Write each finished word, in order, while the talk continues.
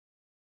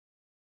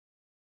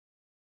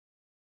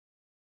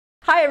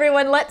Hi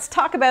everyone, let's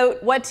talk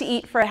about what to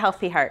eat for a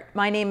healthy heart.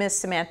 My name is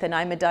Samantha and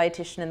I'm a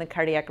dietitian in the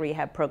cardiac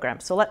rehab program.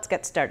 So let's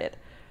get started.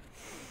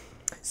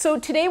 So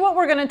today what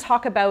we're going to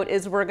talk about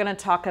is we're going to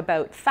talk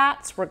about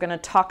fats, we're going to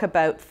talk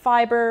about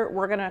fiber,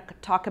 we're going to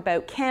talk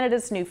about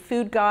Canada's new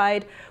food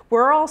guide.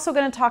 We're also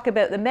going to talk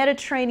about the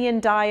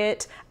Mediterranean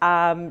diet,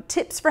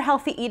 tips for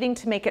healthy eating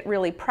to make it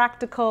really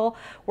practical.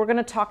 We're going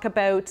to talk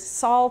about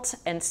salt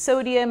and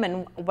sodium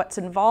and what's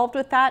involved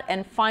with that.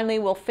 And finally,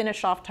 we'll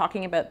finish off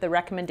talking about the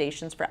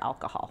recommendations for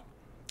alcohol.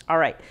 All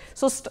right,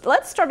 so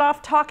let's start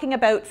off talking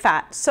about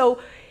fat. So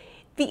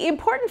the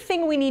important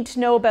thing we need to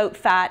know about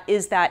fat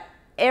is that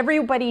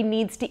everybody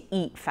needs to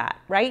eat fat,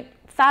 right?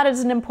 Fat is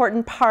an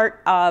important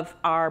part of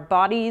our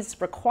body's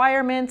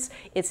requirements.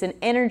 It's an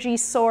energy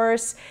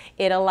source.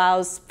 It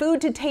allows food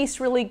to taste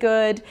really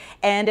good,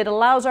 and it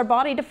allows our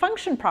body to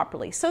function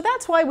properly. So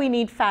that's why we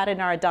need fat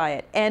in our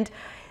diet. And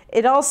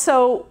it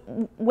also,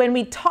 when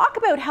we talk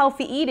about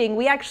healthy eating,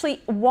 we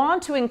actually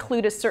want to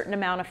include a certain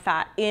amount of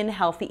fat in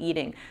healthy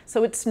eating.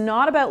 So it's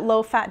not about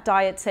low-fat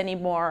diets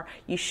anymore.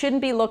 You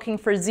shouldn't be looking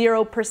for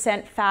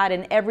 0% fat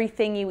in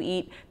everything you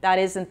eat. That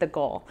isn't the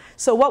goal.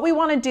 So what we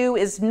want to do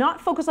is not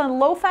focus on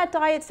low-fat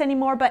diets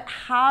anymore, but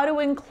how to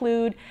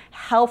include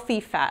healthy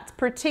fats,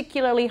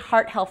 particularly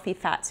heart-healthy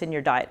fats in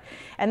your diet.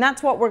 And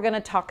that's what we're going to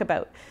talk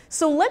about.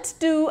 So let's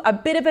do a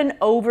bit of an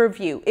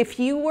overview. If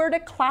you were to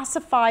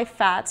classify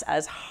fats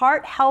as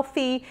heart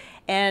healthy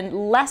and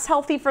less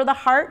healthy for the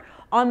heart,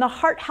 on the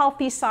heart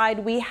healthy side,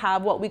 we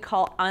have what we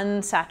call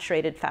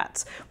unsaturated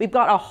fats. We've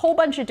got a whole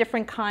bunch of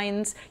different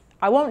kinds.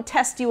 I won't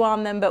test you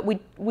on them, but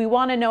we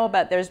want to know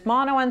about there's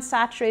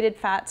monounsaturated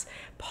fats,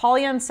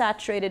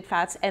 polyunsaturated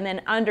fats, and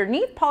then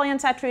underneath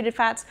polyunsaturated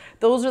fats,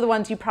 those are the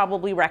ones you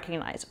probably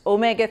recognize,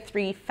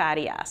 omega-3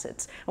 fatty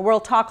acids. And we'll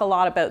talk a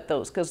lot about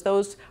those because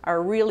those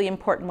are really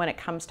important when it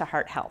comes to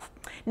heart health.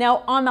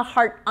 Now, on the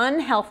heart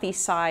unhealthy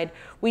side,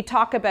 we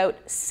talk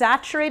about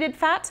saturated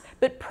fats,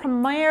 but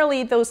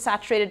primarily those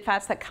saturated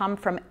fats that come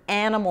from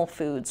animal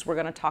foods we're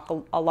going to talk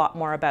a lot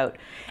more about.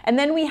 And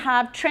then we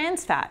have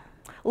trans fat.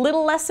 A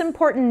little less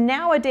important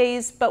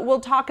nowadays, but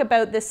we'll talk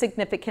about the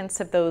significance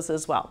of those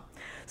as well.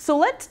 So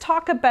let's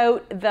talk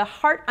about the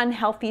heart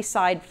unhealthy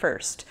side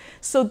first.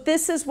 So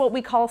this is what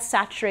we call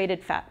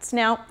saturated fats.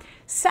 Now,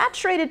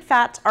 saturated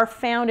fats are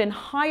found in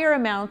higher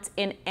amounts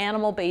in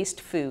animal-based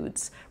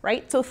foods,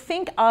 right? So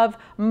think of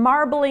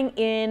marbling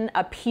in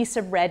a piece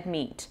of red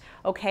meat,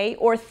 okay?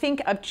 Or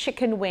think of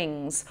chicken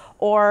wings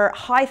or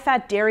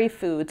high-fat dairy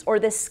foods or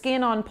the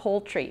skin on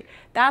poultry.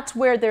 That's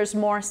where there's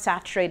more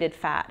saturated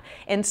fat.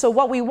 And so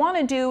what we want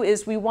to do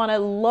is we want to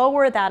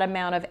lower that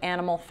amount of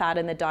animal fat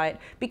in the diet,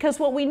 because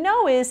what we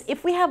know is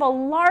if we have a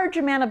large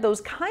amount of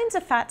those kinds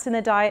of fats in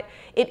the diet,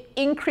 it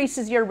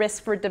increases your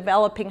risk for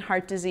developing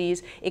heart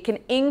disease. It can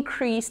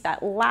increase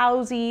that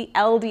lousy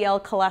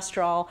LDL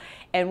cholesterol,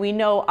 and we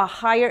know a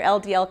higher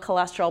LDL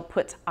cholesterol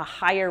puts a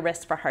higher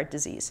risk for heart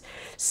disease.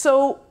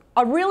 So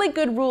a really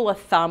good rule of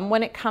thumb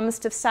when it comes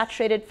to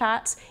saturated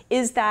fats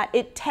is that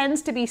it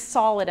tends to be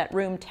solid at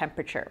room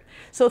temperature.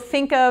 So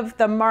think of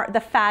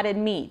the fat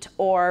in meat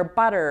or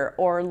butter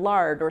or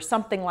lard or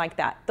something like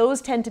that. Those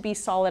tend to be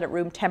solid at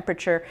room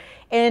temperature.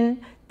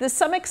 And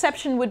some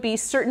exception would be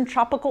certain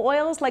tropical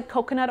oils like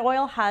coconut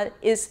oil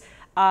is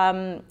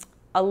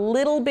a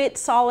little bit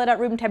solid at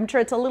room temperature.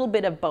 It's a little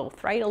bit of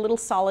both, right? A little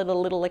solid, a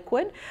little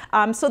liquid.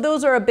 So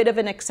those are a bit of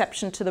an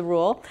exception to the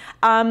rule.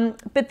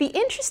 But the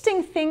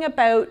interesting thing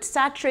about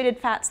saturated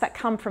fats that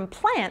come from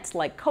plants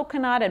like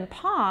coconut and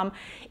palm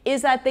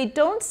is that they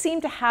don't seem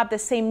to have the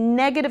same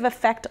negative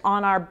effect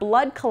on our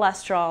blood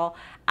cholesterol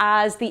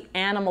as the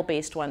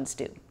animal-based ones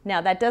do.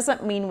 Now, that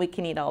doesn't mean we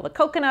can eat all the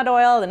coconut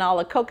oil and all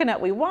the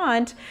coconut we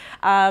want,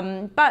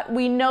 but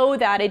we know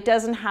that it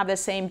doesn't have the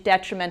same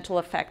detrimental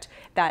effect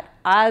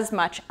as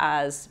much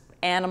as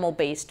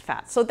animal-based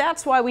fats. So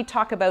that's why we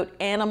talk about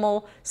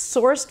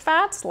animal-sourced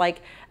fats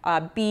like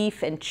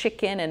beef and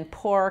chicken and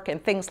pork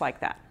and things like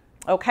that.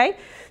 Okay,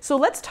 so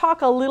let's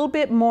talk a little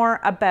bit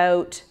more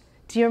about,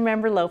 do you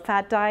remember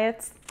low-fat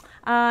diets?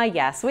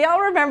 Yes, we all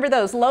remember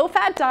those.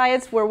 Low-fat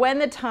diets were when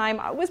the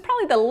time, it was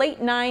probably the late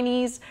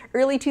 90s,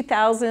 early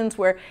 2000s,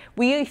 where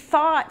we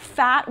thought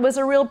fat was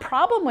a real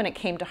problem when it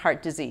came to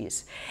heart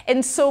disease.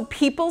 And so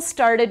people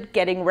started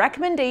getting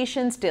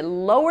recommendations to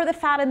lower the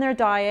fat in their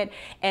diet,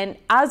 and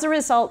as a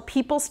result,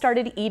 people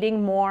started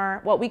eating more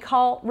what we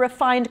call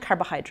refined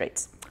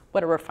carbohydrates.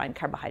 What are refined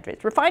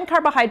carbohydrates? Refined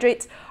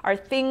carbohydrates are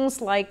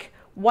things like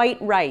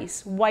white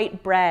rice,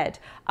 white bread,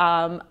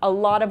 a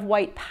lot of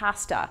white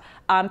pasta,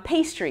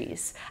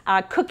 pastries,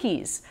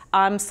 cookies,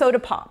 soda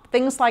pop,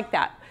 things like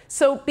that.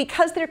 So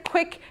because they're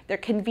quick, they're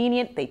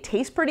convenient, they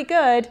taste pretty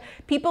good,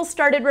 people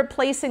started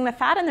replacing the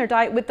fat in their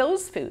diet with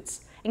those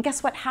foods. And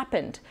guess what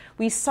happened?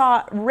 We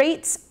saw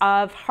rates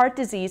of heart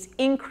disease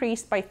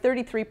increase by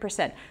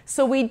 33%.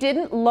 So we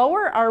didn't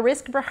lower our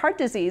risk for heart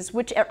disease,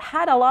 which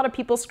had a lot of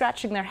people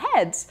scratching their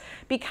heads,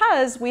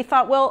 because we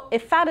thought, well,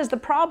 if fat is the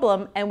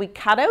problem and we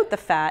cut out the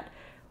fat,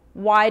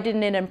 why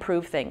didn't it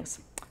improve things?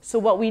 So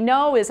what we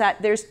know is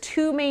that there's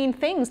two main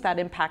things that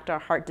impact our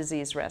heart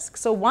disease risk.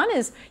 So one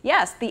is,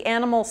 yes, the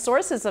animal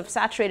sources of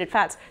saturated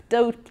fats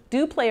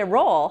do play a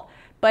role,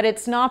 but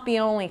it's not the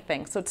only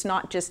thing. So it's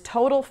not just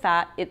total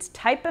fat, it's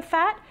type of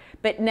fat,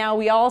 but now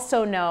we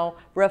also know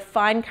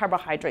refined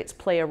carbohydrates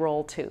play a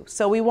role too.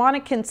 So we want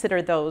to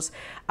consider those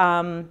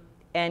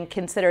and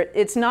consider,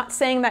 it's not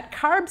saying that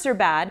carbs are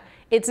bad,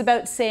 it's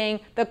about saying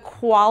the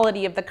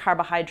quality of the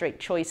carbohydrate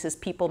choices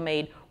people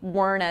made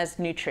weren't as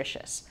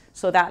nutritious.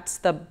 So that's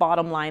the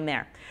bottom line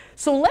there.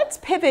 So let's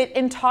pivot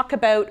and talk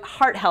about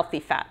heart healthy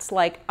fats,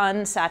 like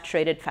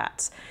unsaturated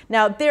fats.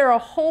 Now, there are a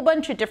whole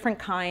bunch of different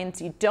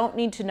kinds. You don't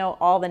need to know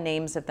all the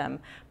names of them.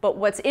 But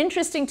what's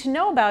interesting to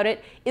know about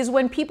it is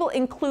when people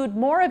include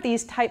more of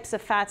these types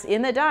of fats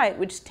in the diet,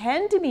 which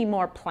tend to be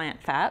more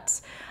plant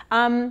fats,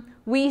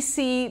 we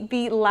see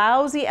the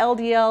lousy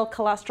LDL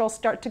cholesterol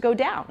start to go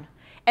down.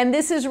 And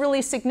this is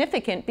really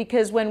significant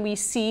because when we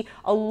see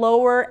a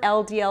lower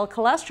LDL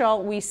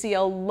cholesterol, we see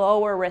a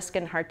lower risk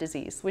in heart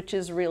disease, which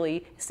is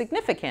really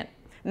significant.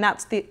 And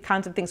that's the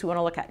kinds of things we want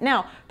to look at.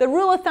 Now, the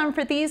rule of thumb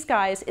for these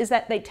guys is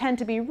that they tend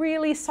to be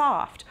really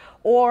soft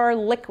or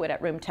liquid at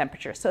room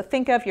temperature. So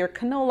think of your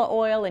canola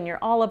oil and your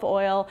olive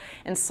oil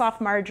and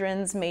soft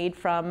margarines made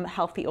from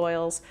healthy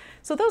oils.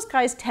 So those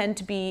guys tend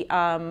to be,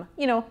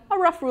 you know, a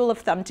rough rule of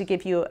thumb to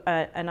give you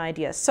an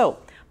idea. So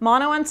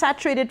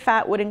monounsaturated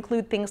fat would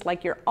include things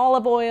like your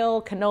olive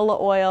oil, canola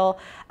oil,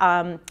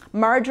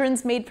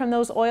 margarines made from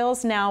those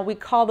oils. Now we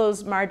call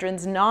those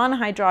margarines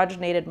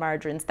non-hydrogenated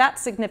margarines. That's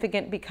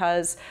significant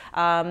because,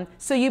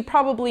 so you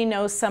probably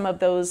know some of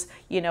those,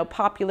 you know,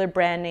 popular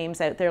brand names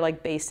out there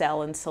like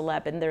Becel and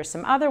Celeb, and there's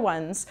some other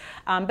ones,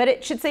 but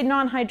it should say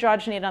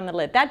non-hydrogenated on the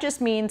lid. That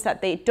just means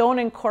that they don't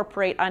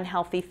incorporate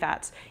unhealthy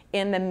fats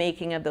in the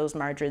making of those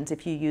margarines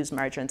if you use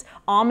margarines.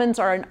 Almonds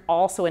are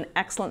also an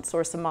excellent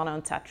source of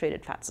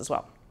monounsaturated fats as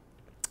well.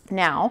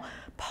 Now,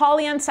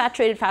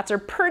 polyunsaturated fats are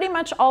pretty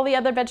much all the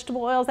other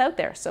vegetable oils out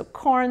there. So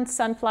corn,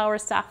 sunflower,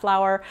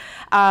 safflower,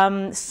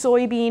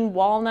 soybean,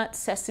 walnuts,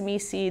 sesame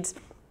seeds.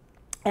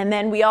 And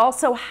then we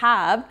also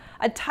have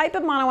a type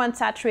of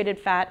monounsaturated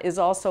fat is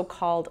also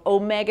called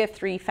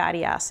omega-3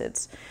 fatty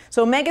acids.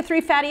 So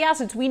omega-3 fatty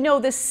acids, we know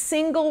the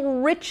single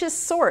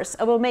richest source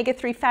of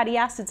omega-3 fatty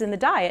acids in the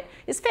diet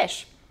is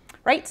fish,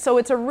 right? So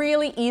it's a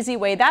really easy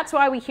way. That's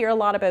why we hear a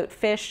lot about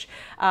fish,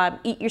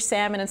 eat your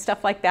salmon and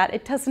stuff like that.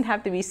 It doesn't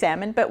have to be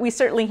salmon, but we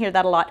certainly hear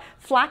that a lot.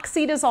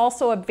 Flaxseed is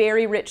also a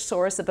very rich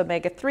source of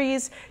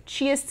omega-3s,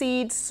 chia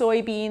seeds,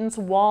 soybeans,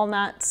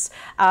 walnuts.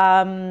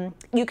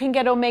 You can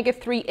get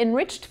omega-3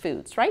 enriched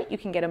foods, right? You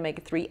can get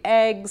omega-3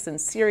 eggs and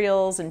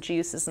cereals and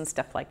juices and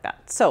stuff like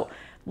that. So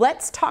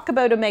let's talk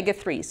about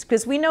omega-3s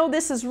because we know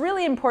this is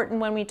really important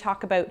when we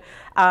talk about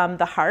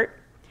the heart.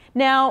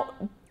 Now,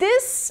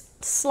 this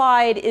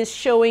slide is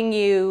showing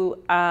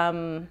you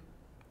the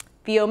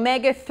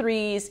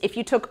omega-3s. If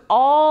you took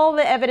all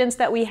the evidence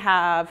that we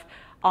have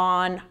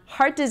on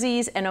heart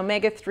disease and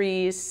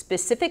omega-3s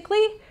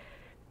specifically,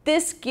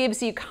 this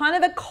gives you kind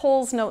of the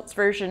Coles Notes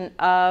version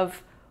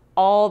of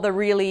all the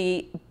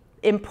really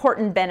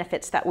important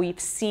benefits that we've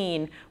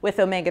seen with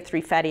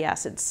omega-3 fatty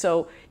acids.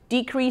 So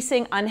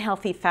decreasing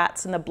unhealthy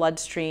fats in the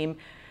bloodstream,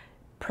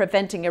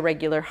 preventing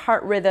irregular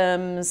heart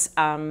rhythms,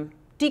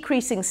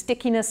 decreasing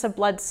stickiness of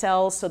blood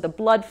cells so the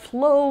blood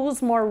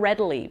flows more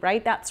readily,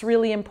 right? That's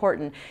really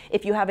important.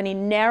 If you have any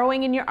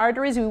narrowing in your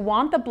arteries, we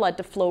want the blood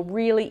to flow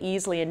really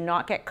easily and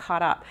not get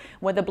caught up.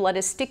 When the blood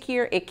is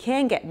stickier, it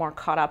can get more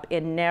caught up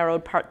in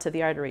narrowed parts of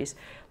the arteries.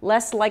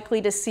 Less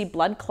likely to see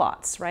blood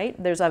clots,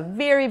 right? There's a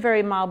very,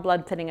 very mild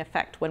blood thinning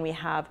effect when we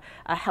have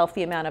a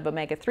healthy amount of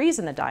omega-3s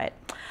in the diet.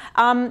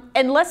 And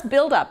less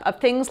buildup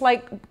of things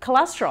like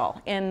cholesterol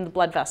in the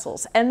blood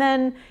vessels. And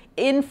then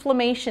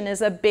inflammation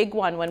is a big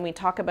one when we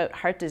talk about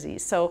heart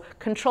disease. So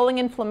controlling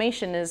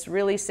inflammation is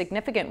really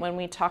significant when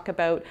we talk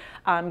about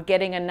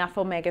getting enough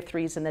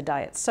omega-3s in the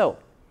diet. So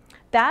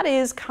that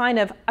is kind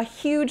of a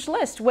huge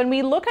list. When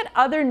we look at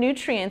other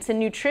nutrients in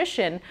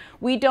nutrition,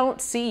 we don't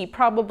see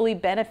probably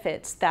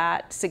benefits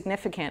that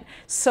significant.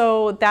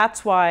 So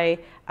that's why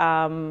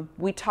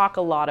we talk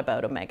a lot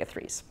about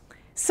omega-3s.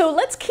 So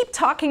let's keep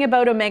talking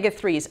about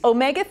omega-3s.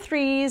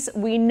 Omega-3s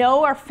we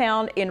know are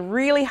found in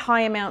really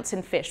high amounts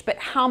in fish, but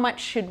how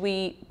much should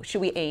we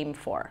aim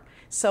for?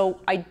 So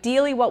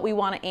ideally what we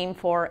want to aim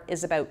for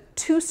is about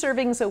 2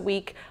 servings a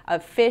week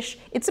of fish.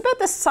 It's about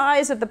the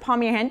size of the palm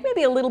of your hand,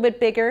 maybe a little bit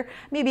bigger,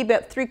 maybe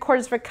about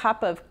 3/4 of a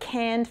cup of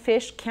canned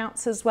fish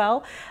counts as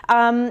well.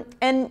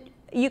 And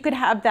you could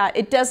have that.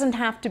 It doesn't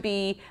have to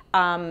be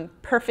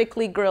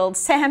perfectly grilled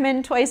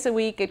salmon twice a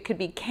week. It could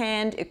be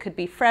canned, it could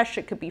be fresh,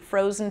 it could be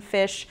frozen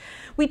fish.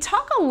 We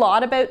talk a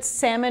lot about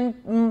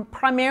salmon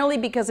primarily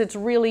because it's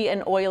really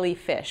an oily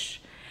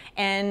fish.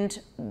 And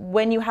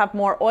when you have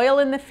more oil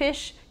in the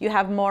fish, you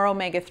have more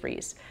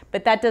omega-3s.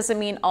 But that doesn't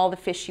mean all the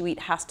fish you eat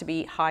has to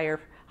be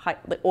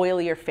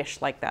oilier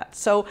fish like that.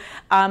 So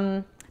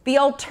The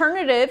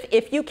alternative,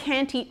 if you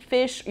can't eat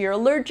fish, you're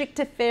allergic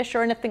to fish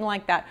or anything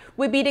like that,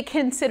 would be to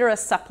consider a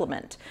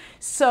supplement.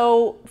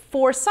 So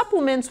for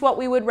supplements, what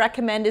we would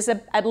recommend is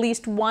at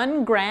least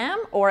 1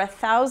 gram or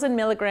 1,000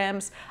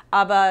 milligrams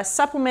of a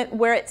supplement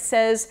where it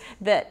says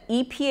that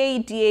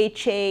EPA,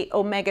 DHA,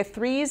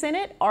 omega-3s in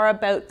it are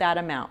about that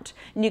amount.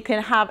 And you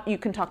can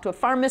talk to a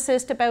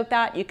pharmacist about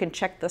that. You can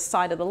check the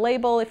side of the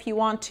label if you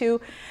want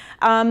to.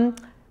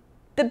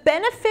 The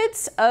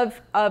benefits of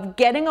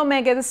getting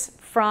omegas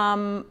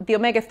from the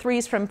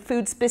omega-3s from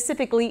food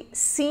specifically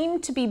seem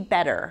to be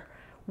better.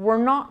 We're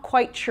not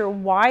quite sure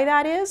why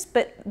that is,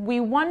 but we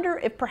wonder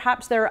if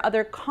perhaps there are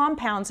other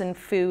compounds in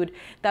food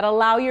that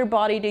allow your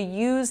body to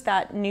use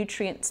that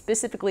nutrient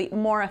specifically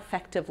more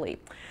effectively.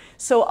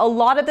 So a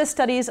lot of the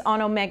studies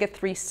on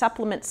omega-3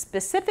 supplements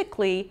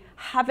specifically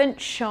haven't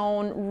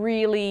shown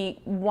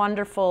really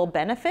wonderful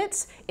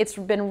benefits. It's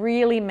been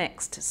really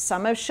mixed.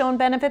 Some have shown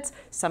benefits,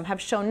 some have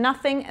shown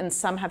nothing, and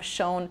some have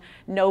shown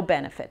no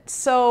benefit.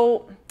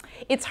 So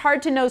it's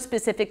hard to know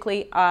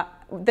specifically.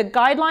 The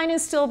guideline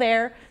is still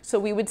there, so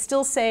we would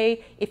still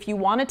say if you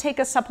want to take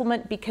a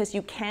supplement because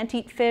you can't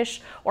eat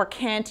fish or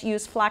can't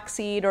use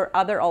flaxseed or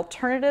other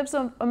alternatives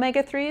of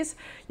omega-3s,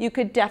 you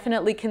could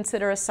definitely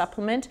consider a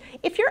supplement.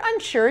 If you're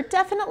unsure,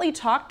 definitely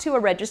talk to a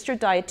registered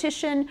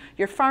dietitian,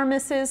 your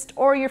pharmacist,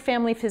 or your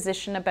family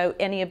physician about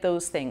any of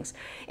those things.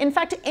 In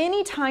fact,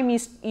 anytime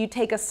you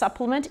take a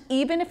supplement,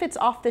 even if it's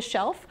off the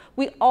shelf,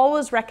 we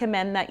always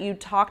recommend that you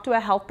talk to a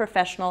health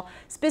professional,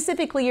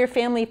 specifically your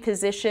family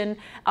physician,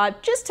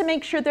 just to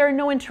make sure there are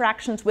no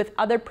interactions with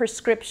other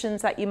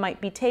prescriptions that you might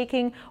be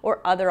taking or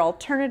other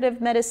alternative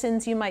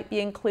medicines you might be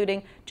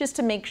including, just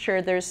to make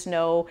sure there's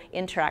no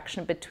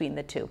interaction between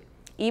the two.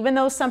 Even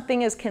though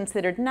something is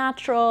considered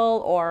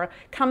natural or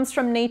comes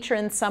from nature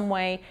in some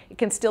way, it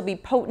can still be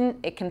potent,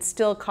 it can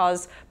still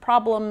cause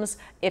problems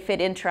if it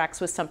interacts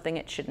with something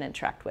it shouldn't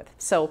interact with.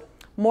 So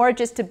more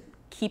just to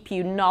keep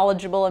you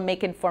knowledgeable and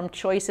make informed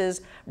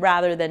choices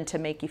rather than to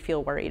make you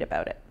feel worried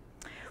about it.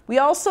 We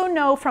also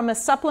know from a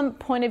supplement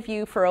point of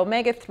view for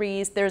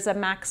omega-3s, there's a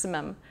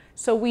maximum.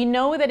 So we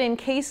know that in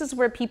cases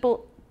where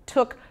people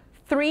took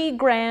 3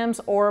 grams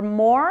or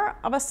more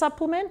of a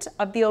supplement,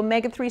 of the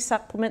omega-3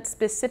 supplement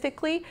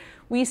specifically,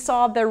 we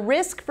saw the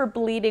risk for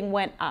bleeding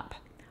went up.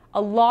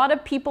 A lot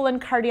of people in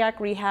cardiac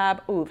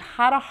rehab who've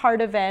had a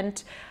heart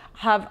event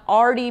have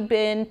already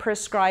been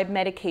prescribed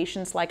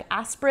medications like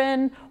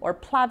aspirin or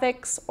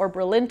Plavix or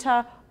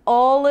Brilinta,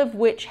 all of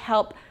which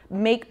help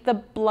make the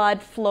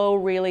blood flow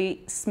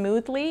really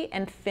smoothly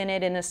and thin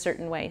it in a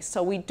certain way.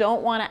 So we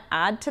don't want to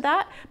add to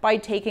that by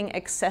taking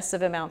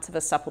excessive amounts of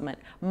a supplement.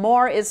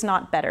 More is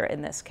not better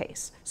in this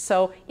case.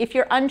 So if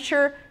you're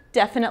unsure,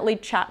 definitely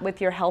chat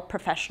with your health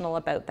professional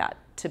about that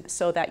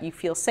so that you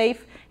feel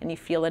safe and you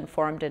feel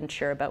informed and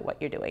sure about what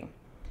you're doing.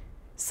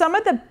 Some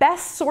of the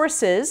best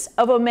sources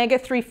of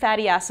omega-3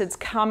 fatty acids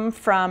come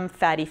from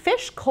fatty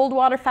fish, cold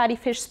water fatty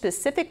fish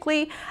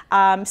specifically.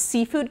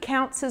 Seafood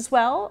counts as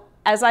well.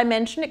 As I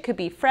mentioned, it could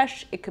be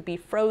fresh, it could be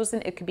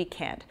frozen, it could be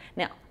canned.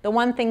 Now, the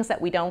one things that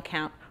we don't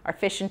count are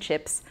fish and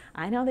chips.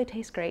 I know they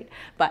taste great,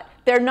 but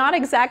they're not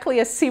exactly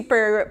a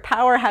super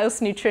powerhouse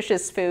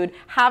nutritious food.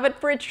 Have it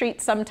for a treat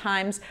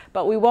sometimes,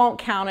 but we won't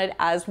count it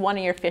as one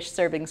of your fish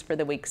servings for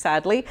the week,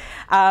 sadly.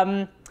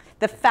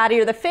 The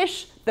fattier the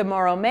fish, the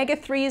more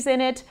omega-3s in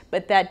it,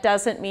 but that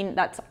doesn't mean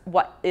that's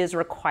what is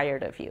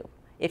required of you.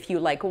 If you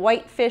like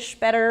white fish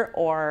better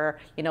or,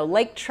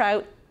 lake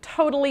trout,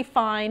 totally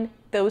fine,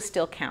 those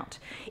still count.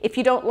 If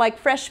you don't like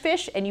fresh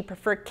fish and you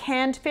prefer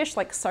canned fish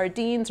like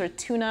sardines or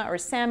tuna or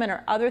salmon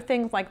or other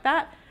things like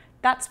that,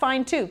 that's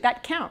fine too,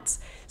 that counts.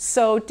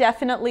 So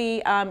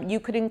definitely you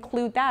could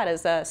include that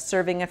as a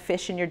serving of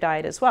fish in your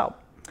diet as well.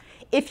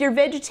 If you're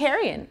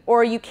vegetarian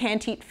or you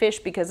can't eat fish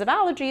because of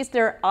allergies,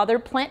 there are other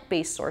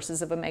plant-based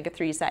sources of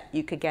omega-3s that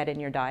you could get in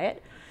your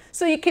diet.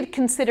 So you could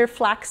consider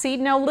flaxseed.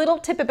 Now, a little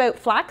tip about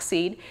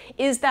flaxseed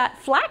is that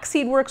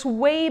flaxseed works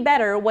way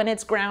better when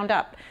it's ground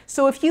up.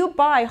 So if you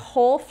buy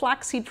whole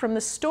flaxseed from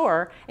the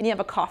store and you have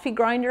a coffee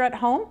grinder at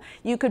home,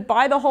 you could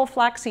buy the whole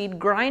flaxseed,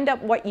 grind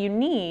up what you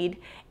need,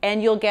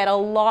 and you'll get a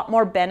lot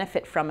more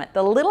benefit from it.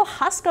 The little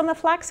husk on the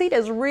flaxseed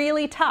is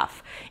really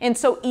tough. And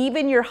so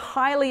even your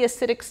highly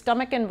acidic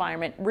stomach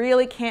environment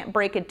really can't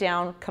break it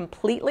down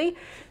completely.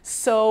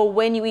 So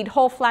when you eat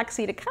whole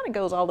flaxseed, it kind of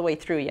goes all the way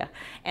through you.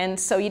 And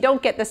so you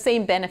don't get the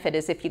same benefit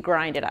as if you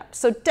grind it up.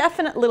 So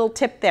definite little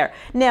tip there.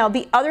 Now,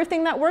 the other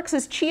thing that works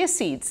is chia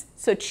seeds.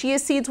 So chia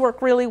seeds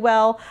work really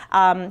well.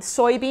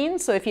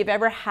 Soybeans, so if you've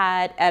ever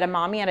had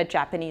edamame at a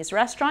Japanese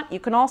restaurant, you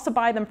can also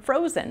buy them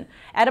frozen.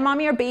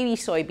 Edamame are baby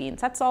soybeans,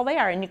 that's all they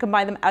are. And you can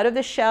buy them out of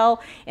the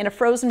shell in a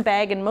frozen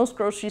bag in most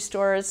grocery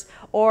stores,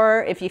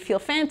 or if you feel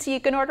fancy, you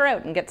can order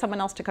out and get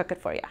someone else to cook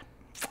it for you.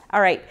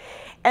 All right,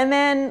 and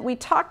then we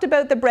talked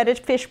about the breaded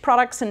fish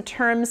products in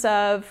terms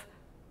of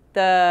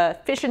the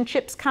fish and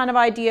chips kind of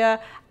idea.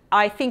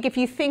 I think if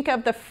you think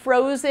of the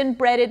frozen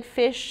breaded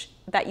fish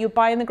that you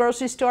buy in the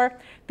grocery store,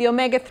 the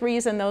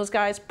omega-3s in those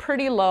guys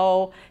pretty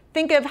low.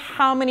 Think of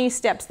how many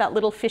steps that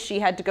little fishy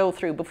had to go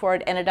through before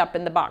it ended up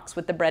in the box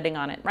with the breading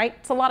on it, right?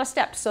 It's a lot of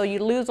steps, so you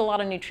lose a lot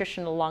of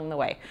nutrition along the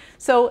way.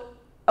 So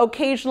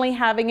occasionally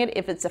having it,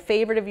 if it's a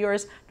favorite of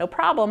yours, no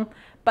problem.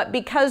 But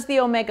because the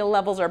omega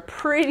levels are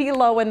pretty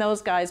low in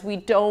those guys, we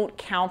don't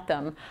count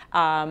them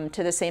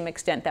to the same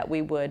extent that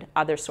we would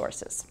other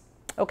sources.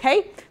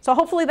 Okay, so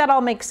hopefully that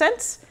all makes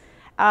sense.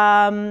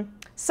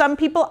 Some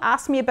people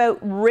ask me about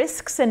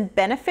risks and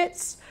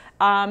benefits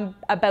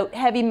about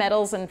heavy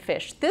metals and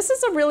fish. This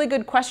is a really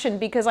good question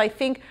because I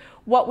think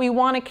what we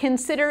want to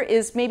consider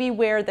is maybe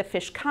where the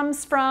fish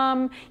comes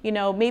from. You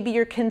know, maybe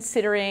you're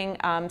considering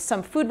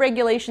some food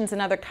regulations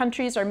in other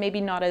countries are maybe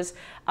not as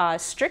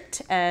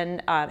strict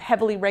and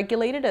heavily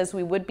regulated as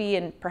we would be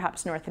in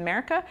perhaps North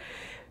America.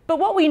 But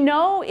what we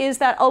know is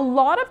that a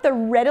lot of the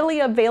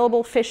readily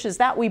available fishes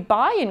that we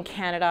buy in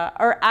Canada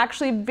are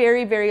actually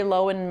very, very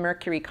low in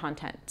mercury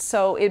content.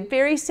 So it's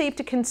very safe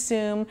to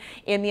consume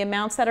in the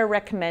amounts that are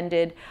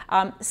recommended.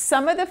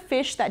 Some of the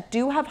fish that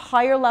do have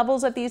higher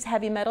levels of these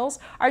heavy metals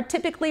are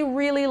typically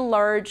really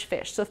large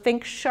fish. So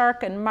think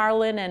shark and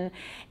marlin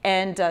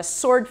and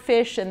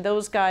swordfish and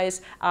those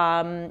guys.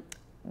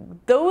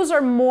 Those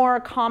are more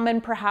common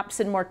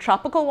perhaps in more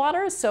tropical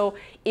waters. So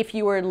if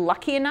you were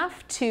lucky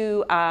enough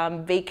to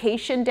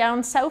vacation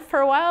down south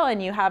for a while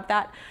and you have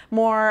that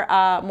more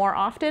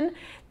often,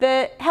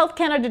 the Health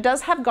Canada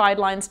does have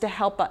guidelines to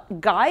help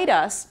guide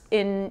us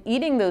in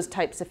eating those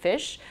types of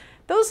fish.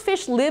 Those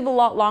fish live a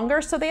lot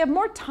longer, so they have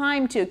more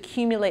time to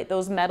accumulate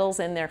those metals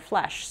in their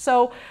flesh.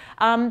 So,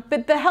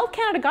 but the Health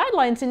Canada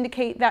guidelines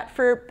indicate that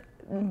for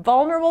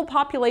vulnerable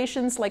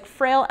populations like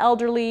frail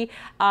elderly,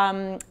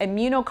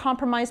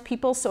 immunocompromised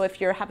people, so if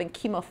you're having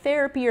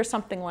chemotherapy or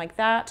something like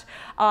that,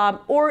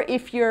 or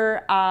if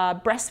you're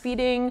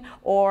breastfeeding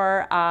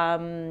or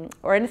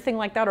anything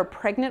like that, or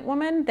pregnant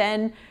woman,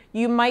 then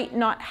you might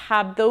not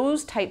have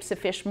those types of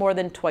fish more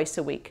than twice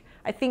a week.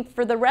 I think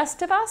for the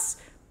rest of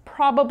us,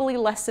 probably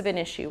less of an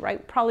issue,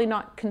 right? Probably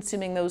not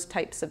consuming those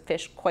types of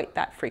fish quite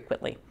that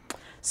frequently.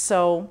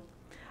 So,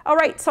 all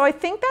right, so I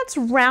think that's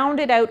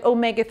rounded out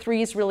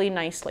omega-3s really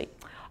nicely.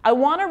 I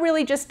want to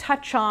really just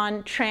touch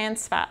on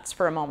trans fats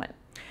for a moment.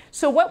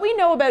 So what we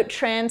know about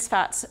trans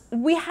fats,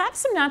 we have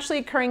some naturally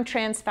occurring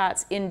trans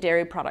fats in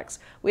dairy products.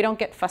 We don't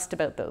get fussed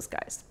about those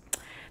guys.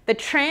 The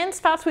trans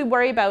fats we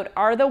worry about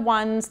are the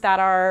ones that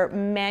are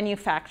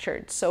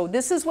manufactured. So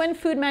this is when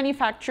food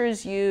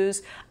manufacturers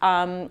use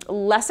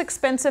less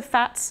expensive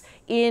fats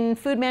in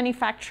food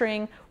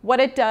manufacturing. What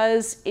it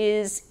does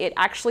is it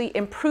actually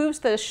improves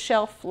the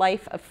shelf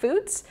life of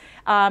foods.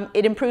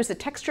 It improves the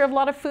texture of a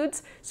lot of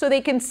foods, so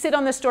they can sit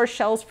on the store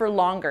shelves for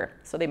longer.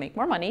 So they make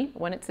more money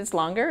when it sits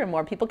longer and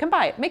more people can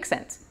buy it. Makes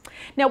sense.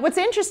 Now, what's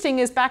interesting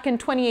is back in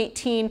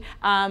 2018,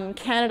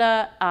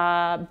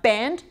 Canada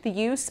banned the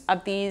use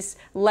of these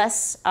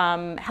less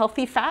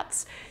healthy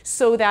fats,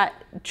 so that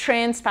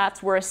trans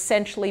fats were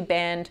essentially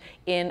banned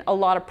in a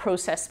lot of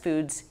processed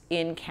foods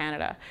in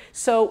Canada.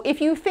 So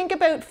if you think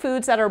about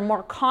foods that are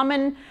more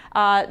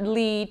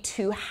commonly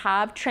to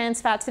have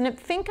trans fats in it,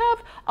 think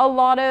of a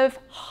lot of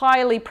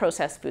highly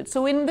processed foods.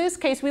 So in this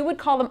case, we would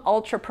call them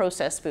ultra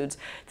processed foods.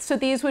 So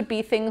these would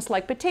be things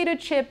like potato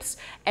chips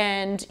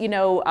and, you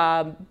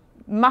know,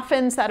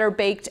 muffins that are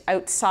baked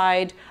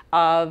outside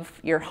of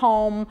your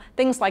home,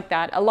 things like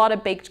that. A lot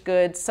of baked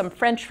goods, some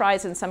French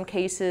fries in some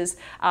cases,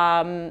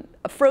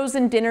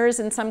 frozen dinners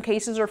in some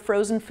cases, or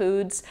frozen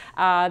foods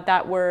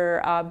that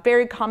were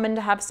very common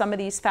to have some of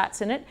these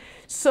fats in it.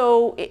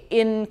 So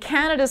in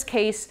Canada's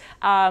case,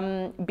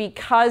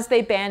 because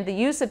they banned the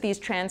use of these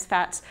trans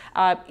fats,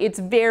 it's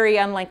very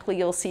unlikely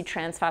you'll see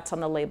trans fats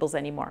on the labels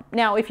anymore.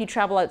 Now, if you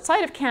travel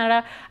outside of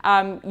Canada,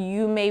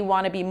 you may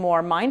want to be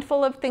more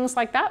mindful of things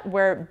like that,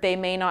 where they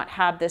may not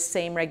have the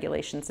same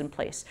regulations in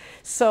place.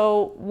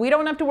 So we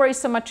don't have to worry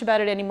so much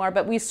about it anymore,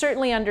 but we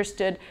certainly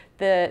understood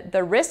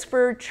the risk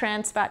for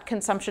trans fat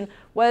consumption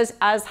was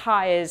as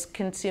high as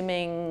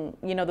consuming,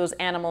 you know, those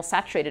animal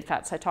saturated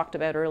fats I talked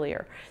about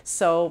earlier.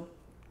 So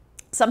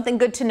something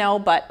good to know,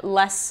 but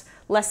less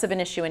of an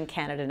issue in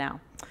Canada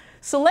now.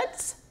 So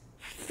let's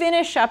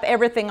finish up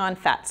everything on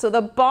fat. So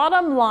the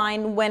bottom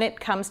line when it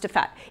comes to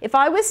fat, if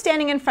I was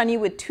standing in front of you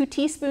with 2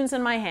 teaspoons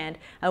in my hand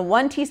and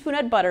 1 teaspoon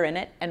had butter in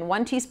it and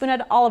 1 teaspoon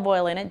had olive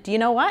oil in it, do you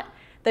know what?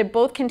 They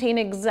both contain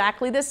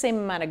exactly the same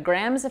amount of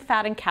grams of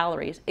fat and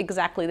calories,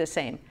 exactly the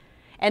same.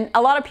 And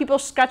a lot of people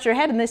scratch their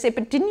head and they say,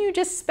 but didn't you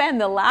just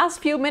spend the last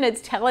few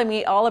minutes telling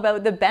me all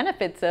about the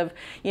benefits of,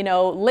 you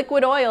know,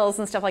 liquid oils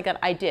and stuff like that?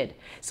 I did.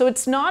 So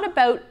it's not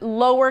about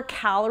lower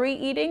calorie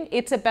eating,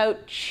 it's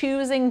about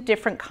choosing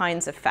different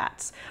kinds of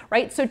fats,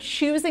 right? So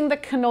choosing the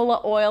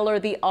canola oil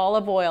or the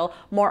olive oil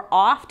more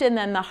often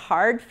than the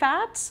hard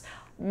fats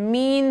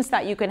means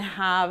that you can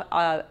have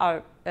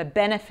a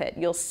benefit.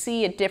 You'll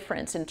see a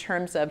difference in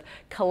terms of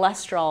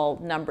cholesterol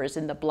numbers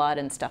in the blood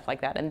and stuff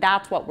like that. And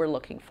that's what we're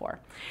looking for.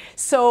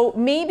 So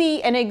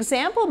maybe an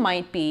example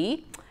might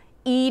be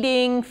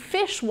eating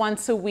fish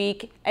once a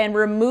week and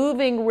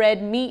removing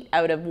red meat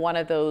out of one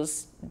of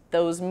those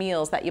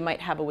meals that you might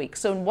have a week.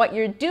 So what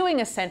you're doing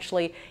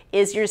essentially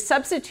is you're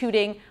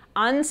substituting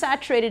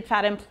unsaturated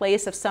fat in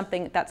place of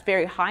something that's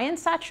very high in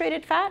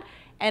saturated fat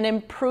and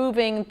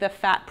improving the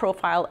fat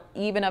profile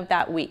even of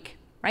that week,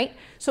 right?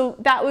 So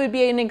that would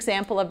be an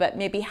example of it,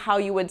 maybe how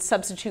you would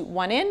substitute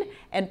one in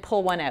and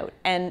pull one out.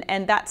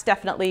 And that's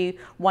definitely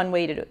one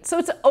way to do it. So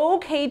it's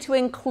okay to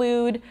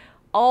include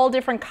all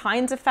different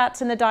kinds of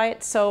fats in the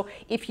diet. So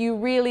if you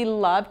really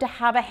love to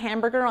have a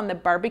hamburger on the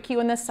barbecue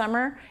in the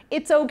summer,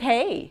 it's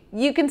okay.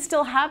 You can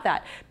still have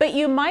that. But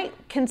you might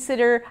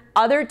consider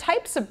other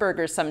types of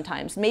burgers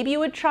sometimes. Maybe you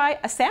would try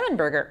a salmon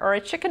burger or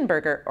a chicken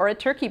burger or a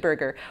turkey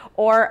burger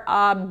or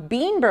a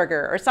bean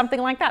burger or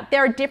something like that.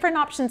 There are different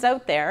options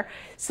out there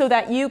so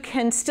that you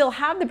can still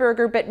have the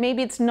burger, but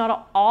maybe it's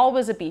not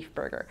always a beef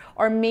burger.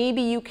 Or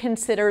maybe you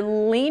consider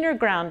leaner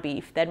ground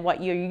beef than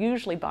what you're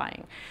usually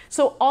buying.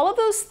 So all of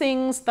those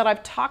things that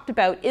I've talked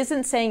about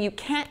isn't saying you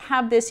can't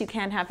have this, you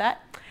can't have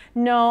that.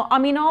 No, I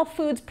mean, all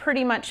foods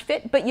pretty much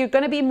fit, but you're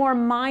going to be more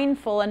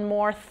mindful and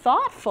more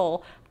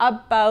thoughtful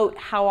about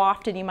how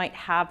often you might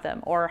have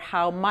them or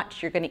how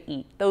much you're going to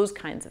eat, those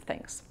kinds of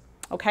things.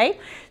 Okay,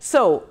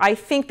 so I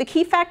think the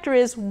key factor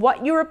is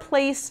what you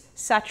replace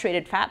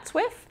saturated fats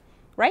with,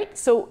 right?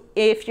 So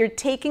if you're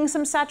taking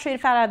some saturated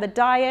fat out of the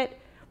diet,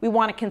 we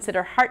want to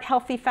consider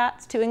heart-healthy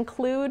fats to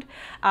include.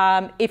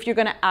 If you're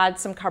going to add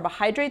some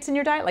carbohydrates in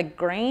your diet, like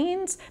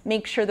grains,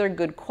 make sure they're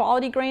good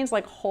quality grains,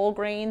 like whole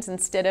grains,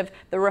 instead of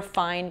the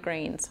refined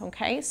grains,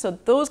 okay? So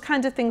those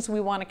kinds of things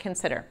we want to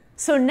consider.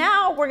 So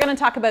now we're going to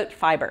talk about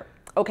fiber.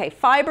 Okay,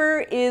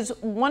 fiber is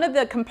one of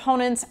the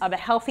components of a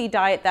healthy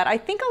diet that I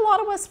think a lot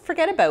of us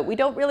forget about. We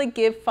don't really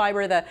give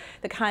fiber the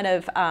kind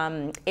of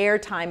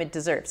airtime it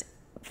deserves.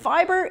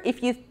 Fiber,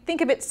 if you think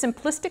of it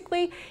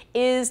simplistically,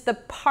 is the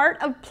part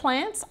of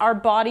plants our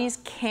bodies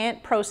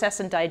can't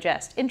process and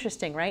digest.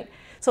 Interesting, right?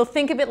 So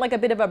think of it like a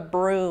bit of a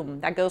broom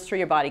that goes through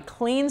your body,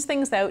 cleans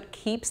things out,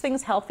 keeps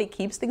things healthy,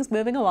 keeps things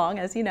moving along,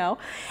 as you know.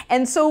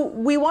 And so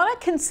we want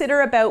to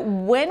consider about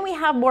when we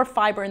have more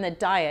fiber in the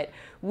diet,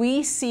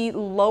 we see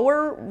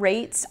lower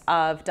rates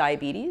of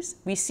diabetes,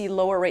 we see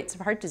lower rates of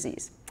heart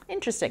disease.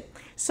 Interesting.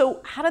 So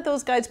how do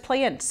those guys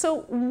play in?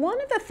 So one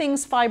of the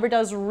things fiber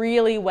does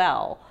really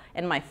well,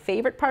 and my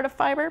favorite part of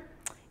fiber,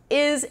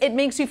 is it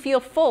makes you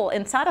feel full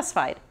and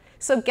satisfied.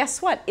 So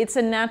guess what? It's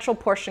a natural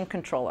portion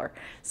controller.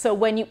 So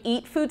when you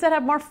eat foods that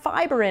have more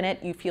fiber in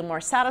it, you feel more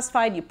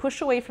satisfied, you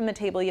push away from the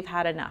table, you've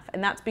had enough.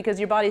 And that's because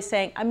your body's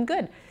saying, I'm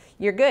good,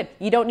 you're good.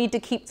 You don't need to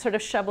keep sort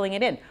of shoveling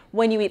it in.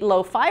 When you eat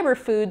low fiber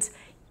foods,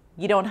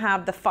 you don't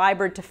have the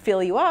fiber to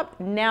fill you up.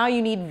 Now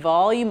you need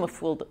volume of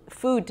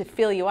food to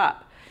fill you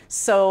up.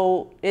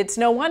 So it's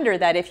no wonder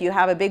that if you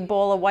have a big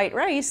bowl of white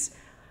rice,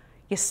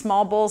 your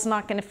small bowl's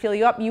not going to fill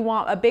you up. You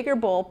want a bigger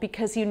bowl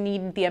because you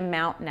need the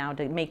amount now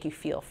to make you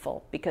feel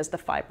full because the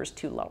fiber's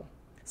too low.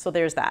 So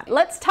there's that.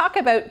 Let's talk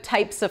about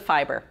types of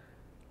fiber.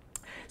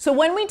 So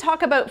when we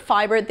talk about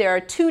fiber, there are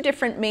two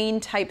different main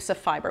types of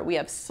fiber. We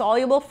have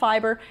soluble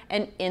fiber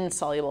and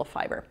insoluble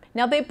fiber.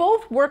 Now they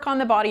both work on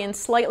the body in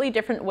slightly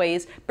different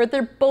ways, but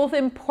they're both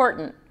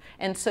important.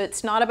 And so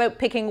it's not about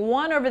picking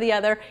one over the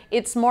other.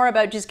 It's more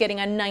about just getting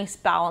a nice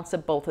balance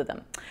of both of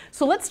them.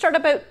 So let's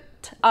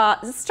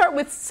start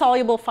with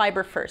soluble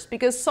fiber first,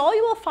 because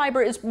soluble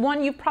fiber is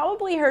one you've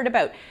probably heard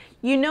about.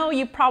 You know,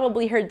 you've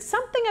probably heard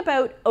something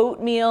about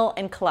oatmeal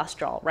and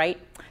cholesterol,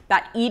 right?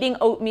 That eating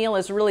oatmeal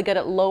is really good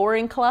at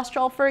lowering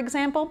cholesterol, for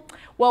example.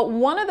 Well,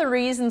 one of the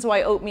reasons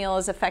why oatmeal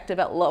is effective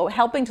at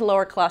helping to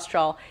lower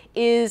cholesterol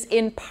is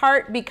in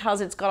part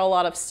because it's got a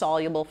lot of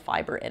soluble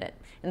fiber in it.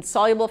 And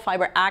soluble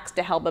fiber acts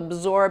to help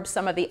absorb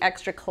some of the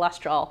extra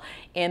cholesterol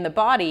in the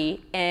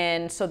body,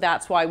 and so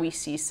that's why we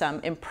see some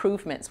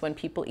improvements when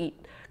people eat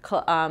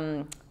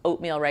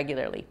oatmeal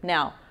regularly.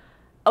 Now,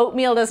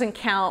 oatmeal doesn't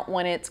count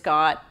when it's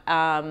got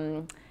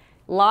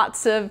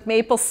lots of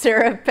maple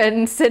syrup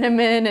and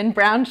cinnamon and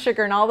brown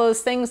sugar and all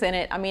those things in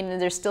it. I mean,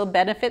 there's still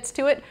benefits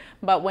to it,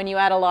 but when you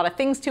add a lot of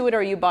things to it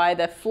or you buy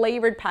the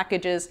flavored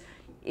packages,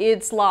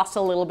 it's lost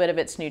a little bit of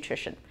its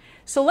nutrition.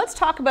 So let's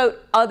talk about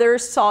other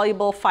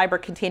soluble fiber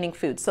containing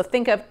foods. So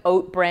think of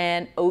oat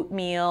bran,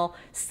 oatmeal.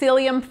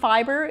 Psyllium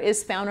fiber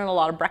is found in a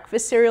lot of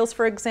breakfast cereals,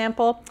 for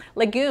example.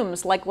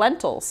 Legumes like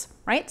lentils,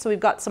 right? So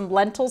we've got some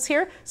lentils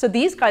here. So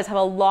these guys have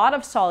a lot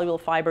of soluble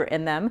fiber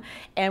in them.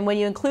 And when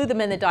you include them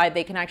in the diet,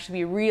 they can actually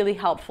be really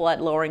helpful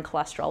at lowering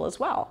cholesterol as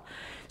well.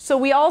 So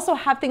we also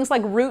have things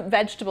like root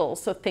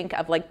vegetables. So think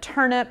of like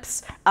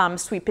turnips,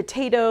 sweet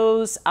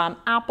potatoes,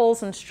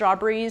 apples and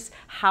strawberries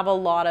have a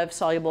lot of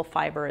soluble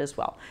fiber as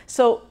well.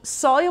 So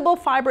soluble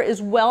fiber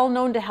is well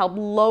known to help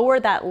lower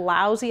that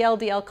lousy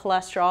LDL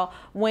cholesterol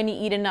when you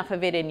eat enough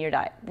of it in your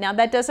diet. Now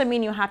that doesn't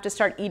mean you have to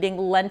start eating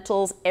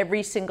lentils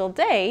every single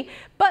day,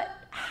 but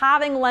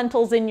having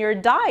lentils in your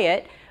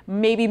diet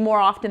maybe more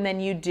often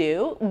than you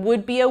do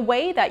would be a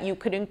way that you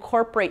could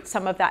incorporate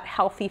some of that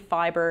healthy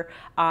fiber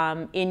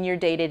in your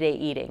day-to-day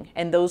eating.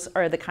 And those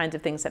are the kinds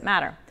of things that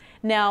matter.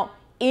 Now,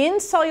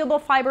 Insoluble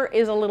fiber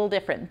is a little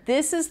different.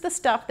 This is the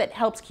stuff that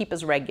helps keep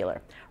us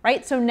regular,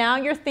 right? So now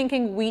you're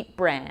thinking wheat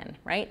bran,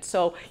 right?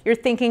 So you're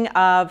thinking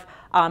of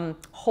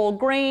whole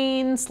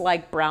grains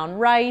like brown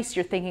rice,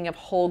 you're thinking of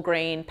whole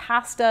grain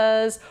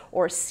pastas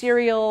or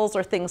cereals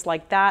or things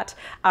like that.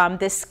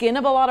 The skin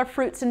of a lot of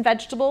fruits and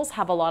vegetables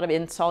have a lot of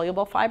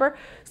insoluble fiber.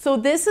 So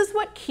this is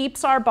what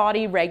keeps our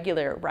body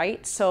regular,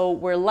 right? So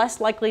we're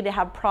less likely to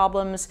have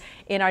problems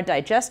in our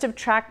digestive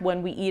tract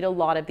when we eat a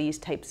lot of these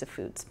types of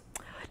foods.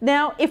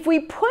 Now, if we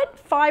put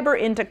fiber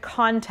into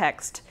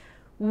context,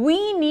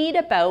 we need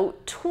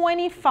about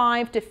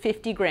 25 to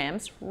 50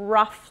 grams,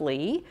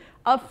 roughly,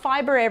 of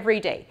fiber every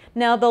day.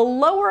 Now, the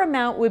lower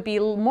amount would be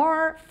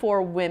more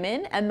for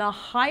women and the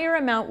higher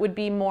amount would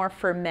be more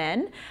for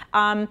men.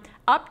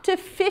 Up to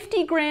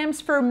 50 grams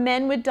for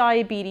men with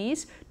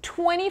diabetes.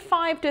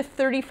 25 to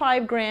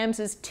 35 grams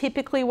is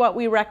typically what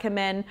we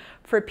recommend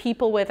for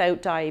people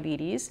without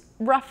diabetes,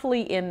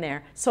 roughly in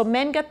there. So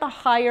men get the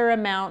higher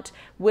amount,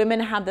 women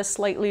have the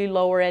slightly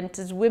lower end,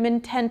 as women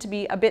tend to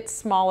be a bit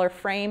smaller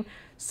frame,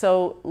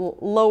 so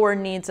lower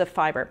needs of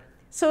fiber.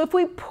 So if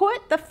we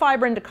put the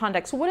fiber into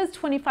context, what does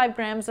 25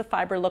 grams of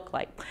fiber look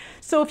like?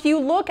 So if you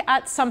look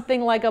at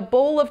something like a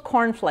bowl of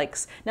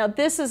cornflakes, now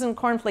this isn't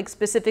cornflakes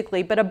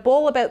specifically, but a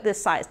bowl about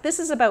this size. This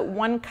is about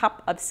 1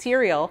 cup of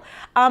cereal.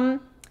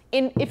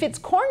 If it's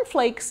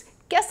cornflakes,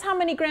 guess how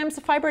many grams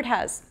of fiber it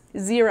has?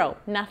 0,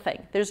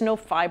 nothing. There's no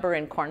fiber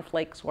in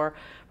cornflakes or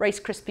Rice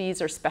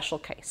Krispies or Special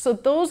K. So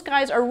those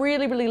guys are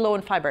really, really low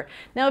in fiber.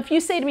 Now, if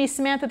you say to me,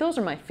 Samantha, those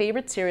are my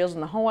favorite cereals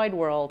in the whole wide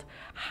world,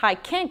 I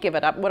can't give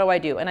it up, what do I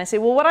do? And I say,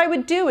 well, what I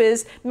would do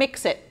is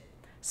mix it.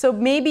 So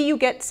maybe you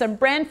get some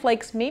bran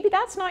flakes, maybe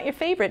that's not your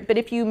favorite, but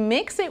if you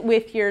mix it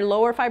with your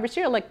lower fiber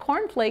cereal like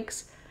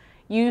cornflakes,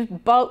 you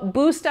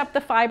boost up the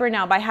fiber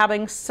now by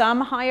having some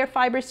higher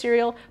fiber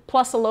cereal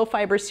plus a low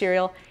fiber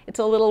cereal. It's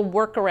a little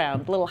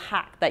workaround, little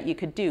hack that you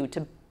could do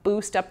to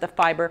boost up the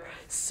fiber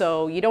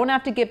so you don't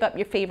have to give up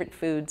your favorite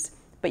foods,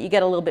 but you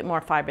get a little bit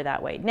more fiber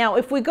that way. Now,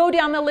 if we go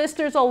down the list,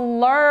 there's a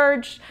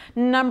large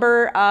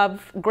number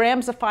of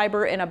grams of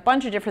fiber in a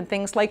bunch of different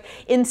things, like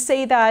in,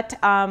 say, that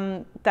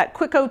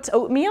Quick Oats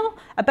oatmeal,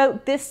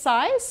 about this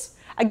size.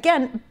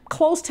 Again,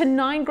 close to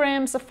 9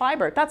 grams of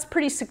fiber. That's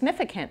pretty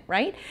significant,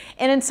 right?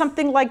 And in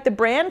something like the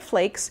bran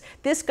flakes,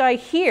 this guy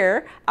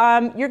here,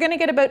 you're gonna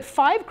get about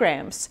 5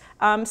 grams.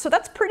 So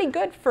that's pretty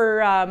good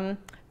for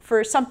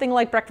something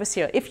like breakfast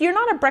cereal. If you're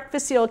not a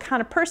breakfast cereal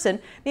kind of person,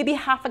 maybe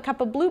half a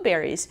cup of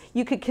blueberries.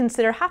 You could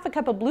consider half a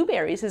cup of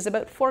blueberries is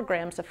about 4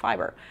 grams of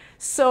fiber.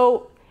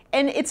 So,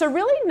 and it's a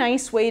really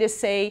nice way to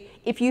say,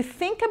 if you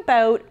think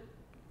about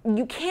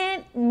you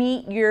can't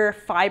meet your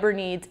fiber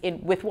needs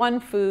with one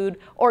food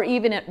or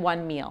even at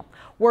one meal.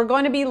 We're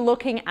going to be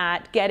looking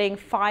at getting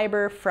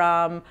fiber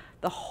from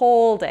the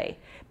whole day.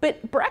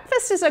 But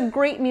breakfast is a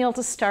great meal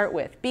to start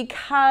with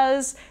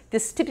because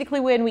this is typically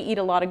when we eat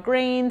a lot of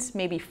grains,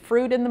 maybe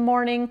fruit in the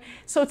morning.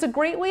 So it's a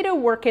great way to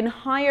work in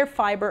higher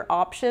fiber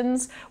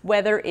options,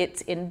 whether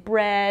it's in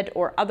bread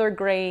or other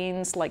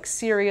grains like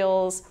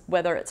cereals,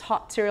 whether it's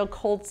hot cereal,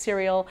 cold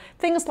cereal,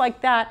 things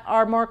like that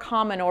are more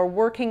common, or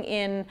working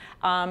in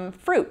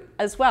fruit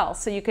as well.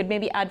 So you could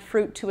maybe add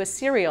fruit to a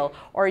cereal,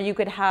 or you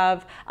could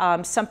have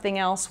something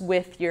else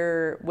with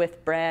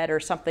bread or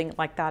something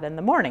like that in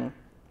the morning.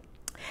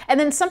 And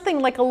then something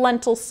like a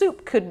lentil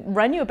soup could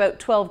run you about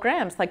 12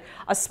 grams, like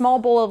a small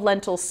bowl of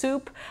lentil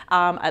soup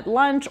at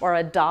lunch, or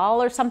a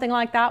dal or something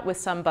like that with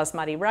some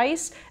basmati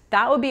rice.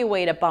 That would be a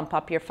way to bump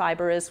up your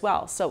fiber as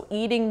well. So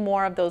eating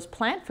more of those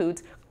plant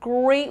foods,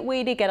 great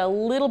way to get a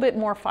little bit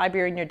more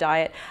fiber in your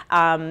diet.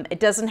 It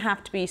doesn't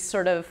have to be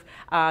sort of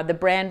the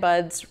Bran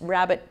Buds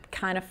rabbit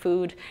kind of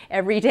food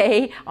every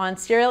day on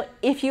cereal.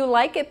 If you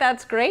like it,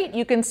 that's great.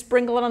 You can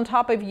sprinkle it on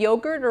top of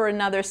yogurt or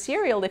another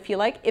cereal if you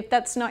like. If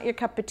that's not your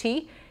cup of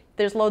tea,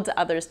 there's loads of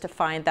others to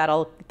find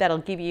that'll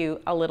give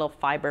you a little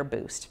fiber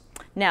boost.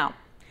 Now,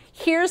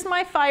 here's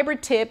my fiber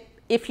tip.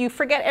 If you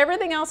forget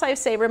everything else I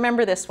say,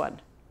 remember this one.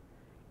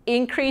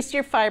 Increase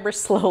your fiber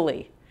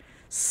slowly.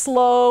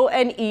 Slow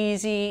and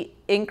easy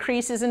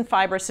increases in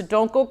fiber, so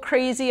don't go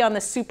crazy on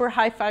the super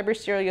high fiber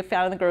cereal you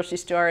found in the grocery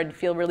store and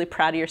feel really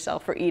proud of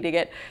yourself for eating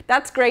it.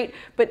 That's great,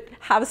 but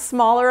have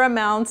smaller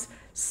amounts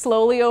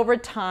slowly over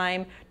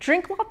time.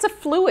 Drink lots of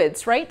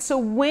fluids, right? So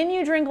when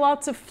you drink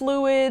lots of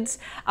fluids,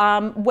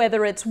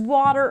 whether it's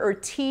water or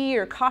tea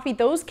or coffee,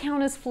 those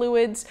count as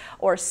fluids,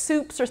 or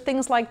soups or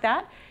things like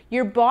that.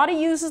 Your body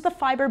uses the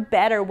fiber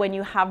better when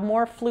you have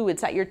more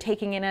fluids that you're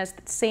taking in at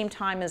the same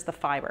time as the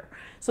fiber.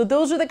 So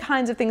those are the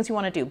kinds of things you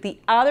want to do. The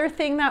other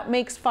thing that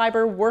makes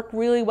fiber work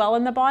really well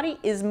in the body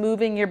is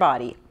moving your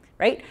body,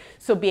 right?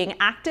 So being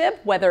active,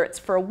 whether it's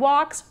for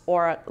walks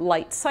or a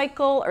light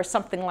cycle or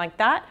something like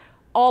that,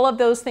 all of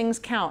those things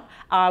count.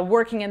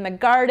 Working in the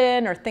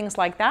garden or things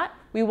like that.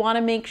 We want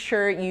to make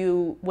sure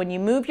when you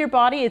move your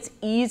body, it's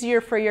easier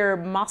for your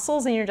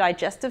muscles and your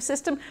digestive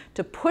system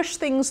to push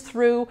things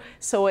through,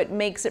 so it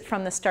makes it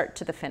from the start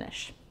to the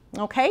finish.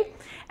 Okay?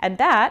 And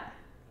that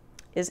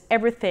is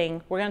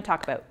everything we're going to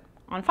talk about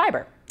on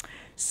fiber.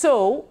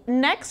 So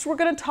next we're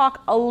going to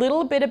talk a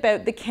little bit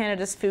about the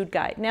Canada's Food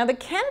Guide. Now the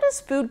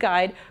Canada's Food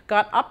Guide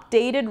got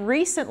updated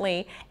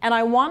recently, and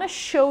I want to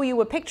show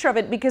you a picture of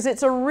it because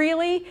it's a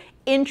really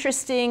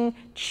interesting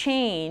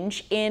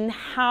change in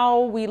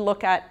how we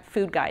look at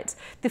food guides.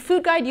 The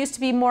food guide used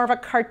to be more of a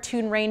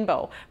cartoon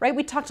rainbow, right?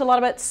 We talked a lot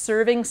about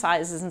serving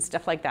sizes and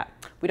stuff like that.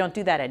 We don't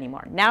do that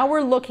anymore. Now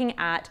we're looking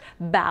at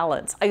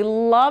balance. I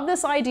love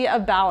this idea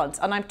of balance,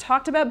 and I've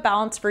talked about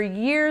balance for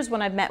years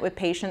when I've met with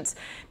patients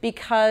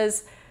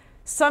because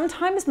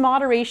sometimes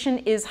moderation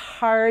is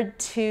hard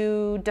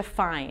to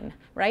define,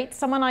 right?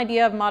 Someone's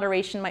idea of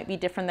moderation might be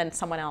different than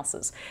someone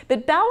else's.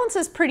 But balance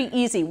is pretty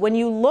easy. When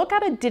you look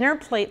at a dinner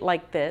plate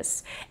like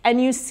this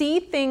and you see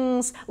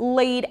things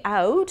laid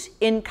out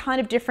in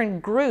kind of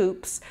different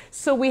groups,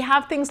 so we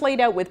have things laid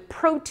out with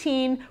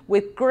protein,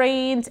 with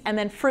grains, and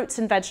then fruits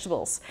and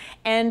vegetables.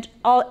 And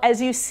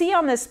as you see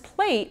on this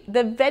plate,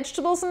 the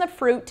vegetables and the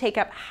fruit take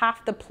up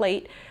half the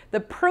plate, the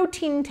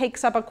protein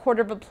takes up a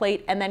quarter of a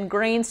plate, and then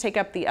grains take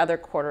up the other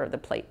quarter of the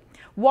plate.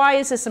 Why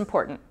is this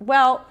important?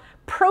 Well,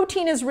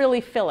 protein is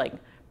really filling.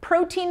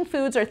 Protein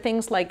foods are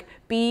things like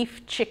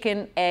beef,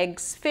 chicken,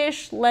 eggs,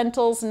 fish,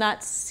 lentils,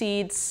 nuts,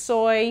 seeds,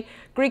 soy,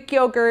 Greek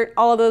yogurt,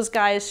 all of those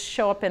guys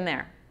show up in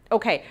there.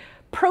 Okay,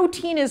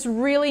 protein is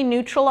really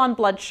neutral on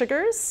blood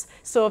sugars.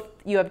 So if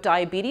you have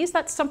diabetes,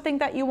 that's something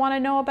that you want to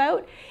know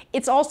about.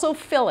 It's also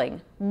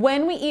filling.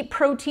 When we eat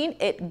protein,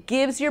 it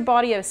gives your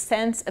body a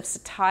sense of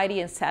satiety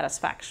and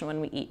satisfaction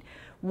when we eat.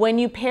 When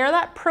you pair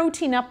that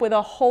protein up with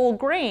a whole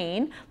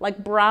grain,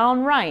 like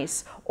brown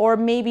rice, or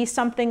maybe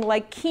something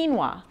like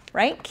quinoa,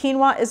 right?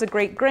 Quinoa is a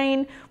great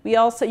grain.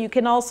 You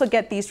can also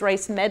get these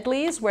rice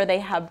medleys where they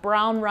have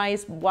brown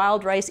rice,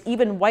 wild rice,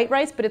 even white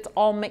rice, but it's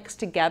all mixed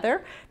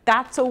together.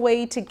 That's a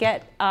way to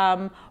get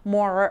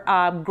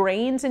more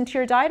grains into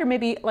your diet, or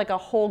maybe like a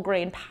whole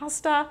grain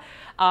pasta.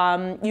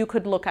 You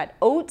could look at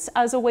oats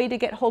as a way to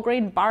get whole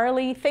grain,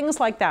 barley, things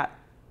like that.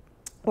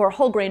 Or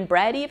whole grain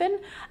bread even.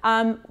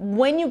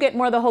 When you get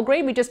more of the whole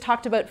grain, we just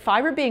talked about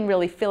fiber being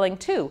really filling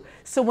too.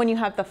 So when you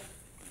have the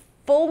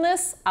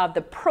fullness of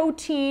the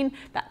protein,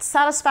 that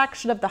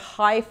satisfaction of the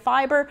high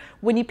fiber,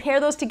 when you pair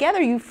those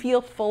together, you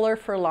feel fuller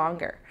for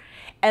longer.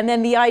 And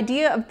then the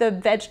idea of the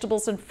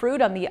vegetables and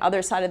fruit on the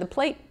other side of the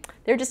plate,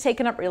 they're just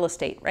taking up real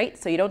estate, right?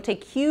 So you don't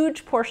take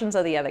huge portions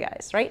of the other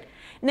guys, right?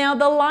 Now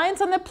the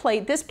lines on the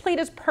plate, this plate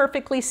is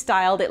perfectly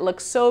styled. It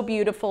looks so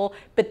beautiful,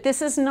 but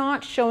this is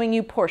not showing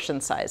you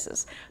portion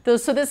sizes.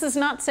 So this is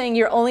not saying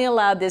you're only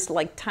allowed this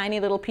like tiny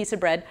little piece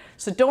of bread.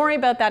 So don't worry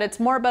about that. It's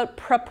more about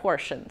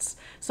proportions.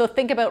 So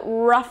think about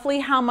roughly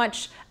how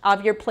much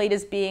of your plate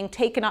is being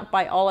taken up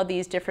by all of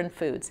these different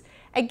foods.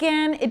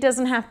 Again, it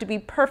doesn't have to be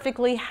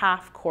perfectly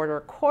half, quarter,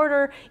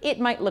 quarter. It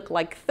might look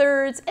like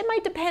thirds. It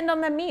might depend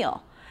on the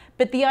meal.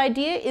 But the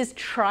idea is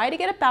try to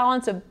get a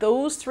balance of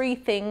those three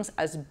things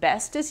as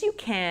best as you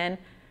can,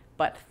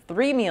 but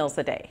 3 meals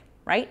a day,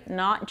 right?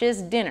 Not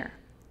just dinner.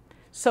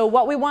 So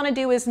what we want to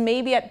do is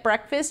maybe at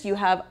breakfast you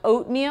have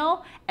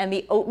oatmeal, and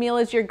the oatmeal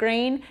is your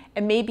grain,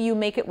 and maybe you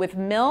make it with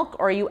milk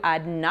or you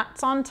add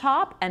nuts on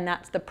top, and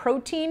that's the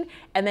protein,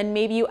 and then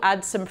maybe you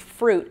add some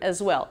fruit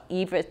as well.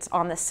 Either it's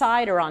on the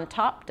side or on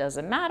top,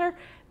 doesn't matter.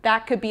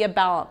 That could be a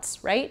balance,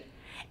 right?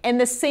 And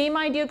the same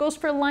idea goes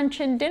for lunch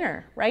and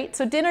dinner, right?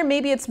 So dinner,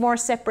 maybe it's more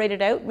separated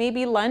out.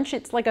 Maybe lunch,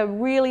 it's like a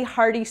really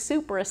hearty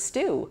soup or a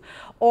stew.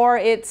 Or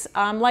it's,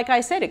 like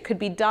I said, it could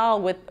be dal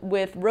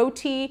with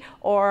roti,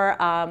 or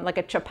like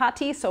a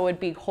chapati, so it'd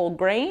be whole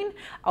grain.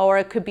 Or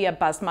it could be a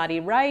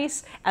basmati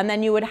rice, and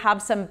then you would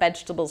have some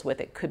vegetables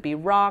with it. Could be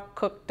raw,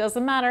 cooked,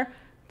 doesn't matter.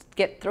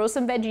 Throw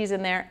some veggies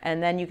in there,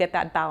 and then you get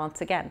that balance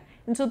again.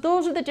 And so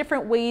those are the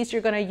different ways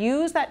you're going to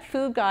use that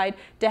food guide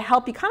to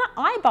help you kind of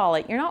eyeball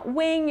it. You're not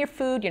weighing your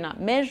food, you're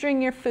not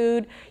measuring your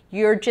food,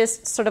 you're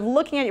just sort of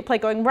looking at your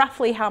plate going,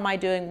 roughly how am I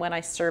doing when I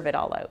serve it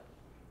all out?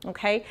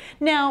 Okay,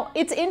 now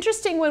it's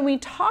interesting when we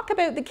talk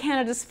about the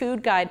Canada's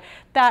Food Guide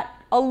that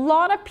a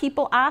lot of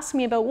people ask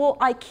me about, well,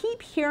 I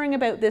keep hearing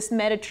about this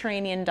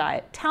Mediterranean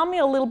diet. Tell me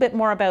a little bit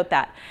more about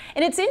that.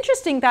 And it's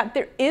interesting that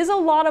there is a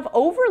lot of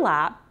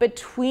overlap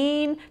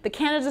between the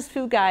Canada's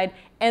Food Guide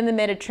and the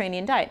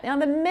Mediterranean diet. Now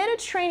the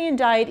Mediterranean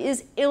diet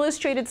is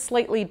illustrated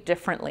slightly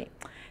differently.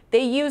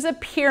 They use a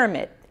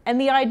pyramid.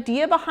 And the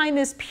idea behind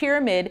this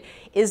pyramid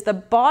is the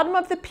bottom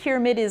of the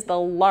pyramid is the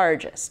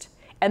largest.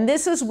 And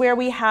this is where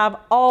we have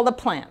all the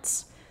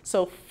plants.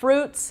 So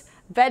fruits,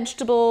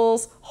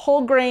 vegetables,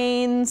 whole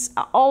grains,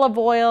 olive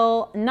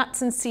oil,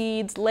 nuts and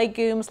seeds,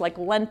 legumes like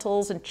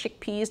lentils and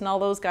chickpeas and all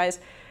those guys.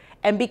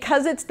 And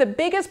because it's the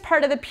biggest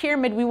part of the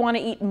pyramid, we want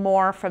to eat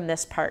more from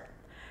this part.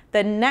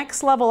 The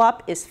next level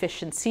up is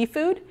fish and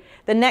seafood.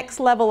 The next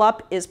level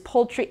up is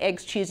poultry,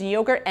 eggs, cheese, and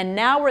yogurt. And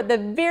now we're at the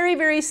very,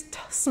 very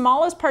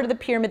smallest part of the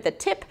pyramid, the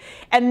tip.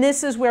 And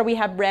this is where we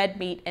have red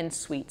meat and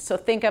sweets. So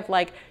think of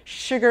like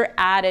sugar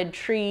added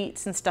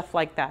treats and stuff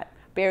like that.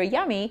 Very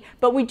yummy,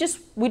 but we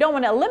don't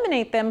want to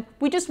eliminate them.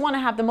 We just want to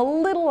have them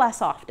a little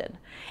less often.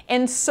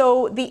 And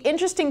so the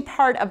interesting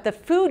part of the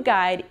food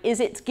guide is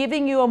it's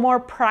giving you a more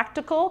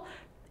practical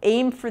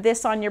aim for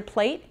this on your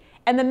plate.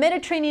 And the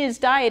Mediterranean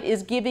diet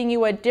is giving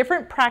you a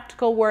different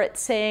practical where it's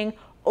saying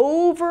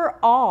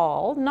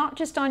overall, not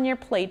just on your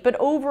plate, but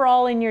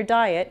overall in your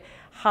diet,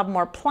 have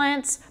more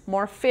plants,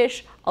 more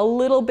fish, a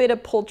little bit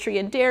of poultry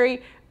and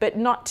dairy, but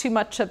not too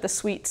much of the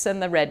sweets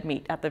and the red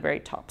meat at the very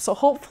top. So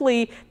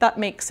hopefully that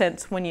makes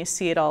sense when you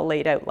see it all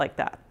laid out like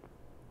that.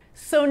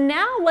 So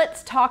now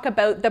let's talk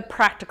about the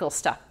practical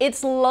stuff.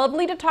 It's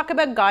lovely to talk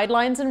about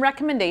guidelines and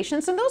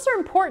recommendations, and those are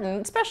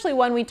important, especially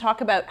when we talk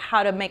about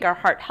how to make our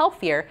heart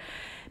healthier.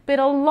 But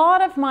a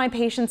lot of my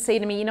patients say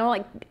to me, you know,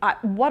 like,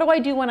 what do I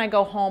do when I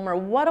go home, or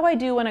what do I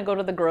do when I go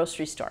to the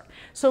grocery store?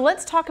 So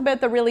let's talk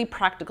about the really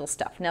practical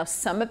stuff. Now,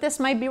 some of this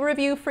might be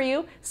review for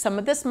you, some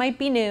of this might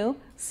be new,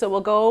 so we'll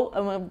go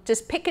and we'll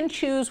just pick and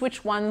choose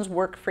which ones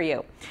work for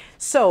you.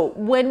 So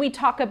when we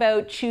talk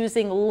about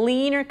choosing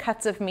leaner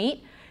cuts of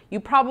meat, you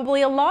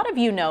probably, a lot of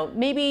you know,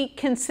 maybe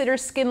consider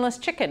skinless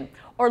chicken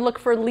or look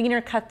for leaner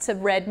cuts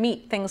of red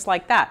meat, things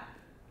like that.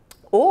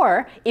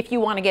 Or if you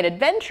want to get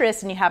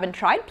adventurous and you haven't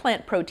tried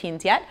plant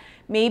proteins yet,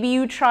 maybe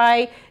you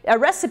try a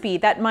recipe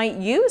that might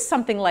use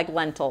something like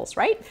lentils,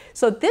 right?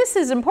 So this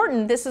is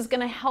important. This is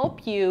going to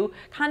help you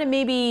kind of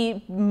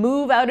maybe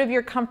move out of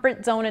your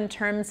comfort zone in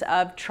terms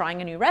of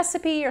trying a new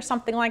recipe or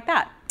something like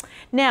that.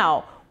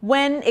 Now,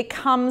 when it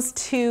comes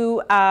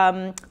to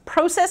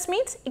processed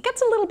meats, it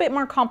gets a little bit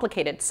more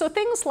complicated. So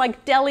things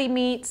like deli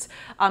meats,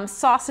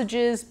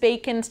 sausages,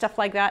 bacon, stuff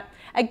like that.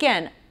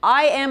 Again,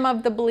 I am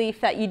of the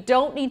belief that you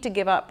don't need to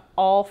give up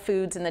all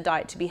foods in the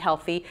diet to be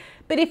healthy.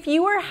 But if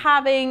you were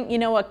having, you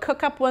know, a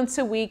cook-up once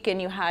a week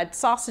and you had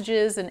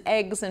sausages and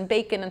eggs and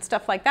bacon and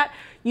stuff like that,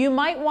 you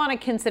might want to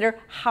consider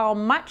how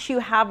much you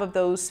have of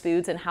those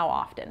foods and how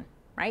often,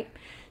 right?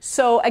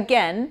 So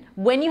again,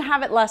 when you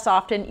have it less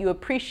often, you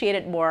appreciate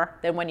it more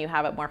than when you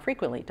have it more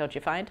frequently, don't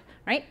you find,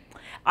 right?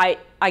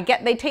 I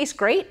get they taste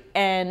great,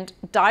 and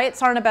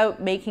diets aren't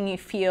about making you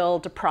feel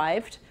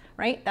deprived,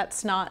 right?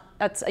 That's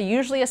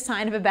usually a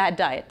sign of a bad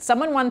diet.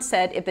 Someone once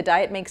said, if the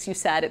diet makes you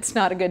sad, it's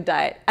not a good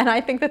diet. And I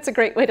think that's a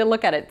great way to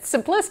look at it. It's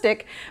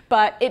simplistic,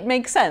 but it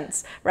makes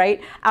sense,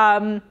 right?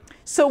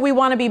 So we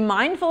want to be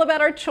mindful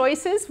about our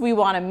choices. We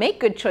want to make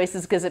good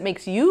choices because it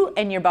makes you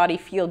and your body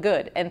feel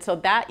good. And so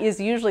that is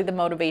usually the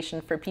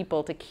motivation for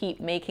people to keep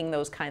making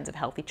those kinds of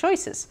healthy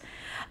choices.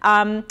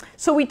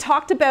 So we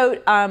talked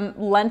about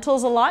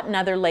lentils a lot and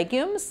other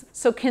legumes.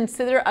 So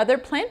consider other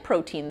plant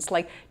proteins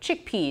like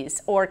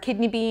chickpeas or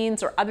kidney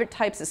beans or other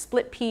types of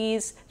split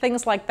peas,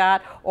 things like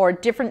that, or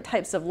different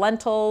types of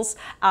lentils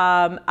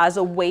as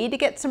a way to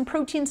get some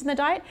proteins in the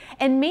diet.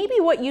 And maybe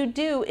what you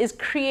do is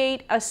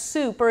create a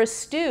soup or a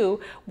stew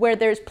where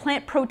there's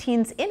plant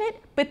proteins in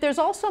it, but there's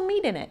also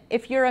meat in it.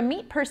 If you're a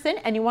meat person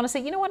and you want to say,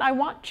 you know what, I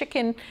want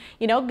chicken,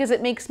 you know, because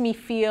it makes me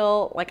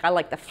feel like I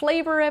like the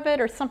flavor of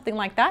it or something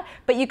like that,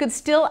 but you could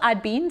still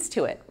add beans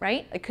to it,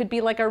 right? It could be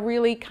like a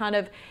really kind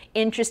of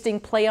interesting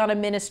play on a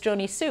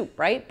minestrone soup,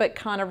 right? But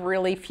kind of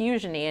really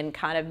fusiony and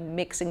kind of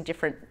mixing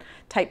different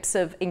types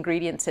of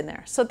ingredients in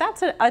there. So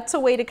that's a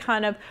way to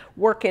kind of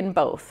work in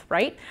both,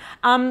 right?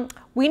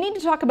 We need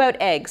to talk about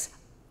eggs.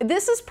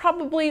 This is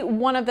probably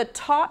one of the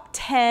top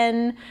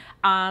 10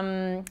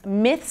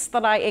 myths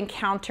that I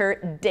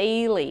encounter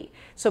daily.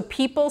 So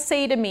people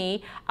say to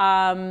me,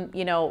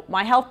 you know,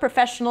 my health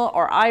professional,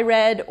 or I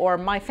read, or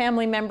my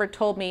family member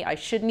told me I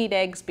shouldn't eat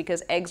eggs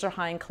because eggs are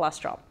high in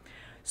cholesterol.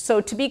 So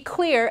to be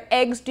clear,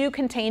 eggs do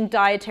contain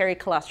dietary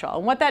cholesterol.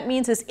 And what that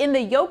means is in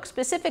the yolk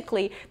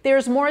specifically,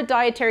 there's more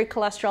dietary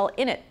cholesterol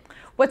in it.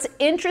 What's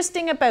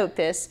interesting about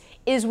this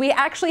is we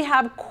actually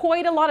have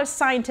quite a lot of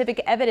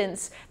scientific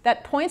evidence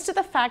that points to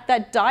the fact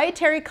that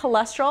dietary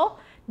cholesterol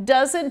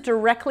doesn't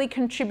directly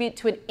contribute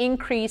to an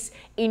increase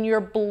in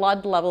your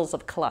blood levels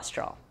of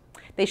cholesterol.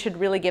 They should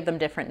really give them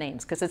different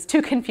names because it's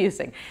too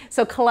confusing.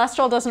 So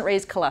cholesterol doesn't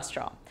raise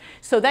cholesterol.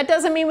 So that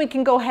doesn't mean we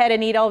can go ahead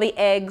and eat all the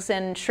eggs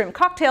and shrimp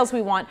cocktails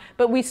we want,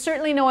 but we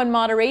certainly know in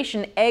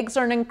moderation, eggs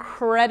are an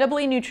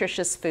incredibly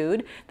nutritious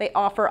food. They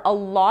offer a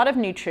lot of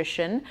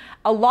nutrition.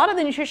 A lot of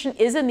the nutrition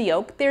is in the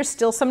yolk. There's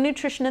still some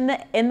nutrition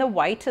in the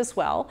white as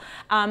well.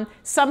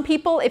 Some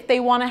people, if they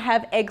want to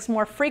have eggs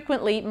more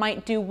frequently,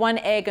 might do one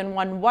egg and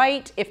one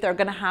white if they're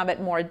going to have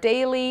it more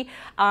daily.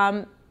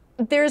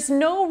 There's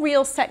no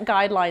real set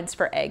guidelines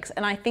for eggs,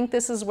 and I think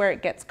this is where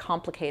it gets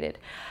complicated.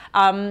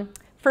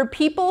 For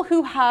people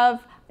who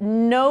have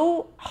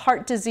no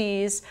heart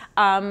disease,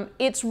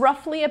 it's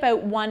roughly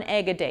about 1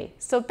 egg a day.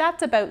 So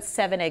that's about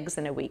 7 eggs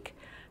in a week.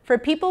 For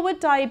people with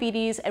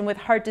diabetes and with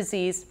heart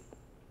disease,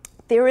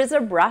 there is a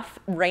rough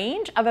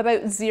range of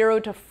about 0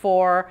 to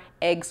 4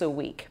 eggs a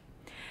week.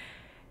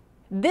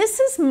 This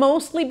is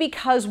mostly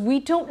because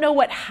we don't know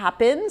what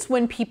happens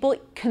when people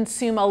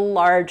consume a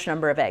large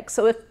number of eggs.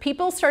 So if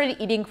people started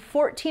eating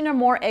 14 or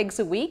more eggs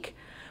a week,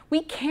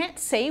 we can't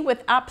say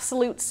with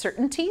absolute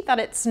certainty that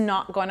it's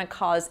not going to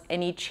cause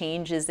any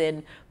changes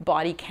in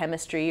body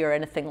chemistry or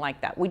anything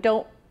like that. We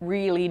don't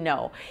really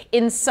know.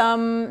 In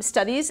some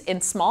studies,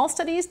 in small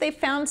studies, they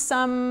found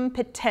some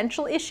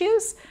potential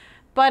issues,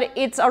 but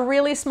it's a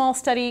really small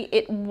study.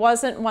 It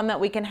wasn't one that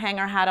we can hang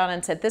our hat on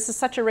and said, this is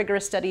such a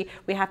rigorous study,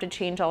 we have to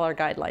change all our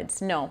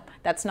guidelines. No,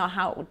 that's not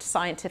how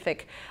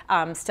scientific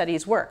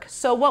studies work.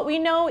 So what we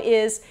know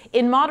is,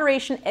 in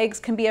moderation, eggs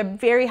can be a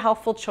very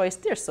healthful choice.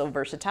 They're so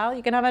versatile.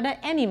 You can have it at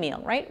any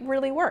meal, right? It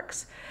really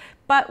works.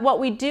 But what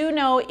we do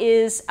know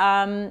is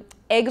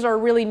eggs are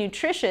really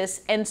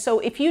nutritious. And so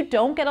if you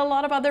don't get a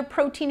lot of other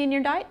protein in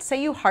your diet,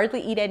 say you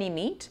hardly eat any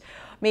meat,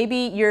 maybe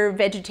you're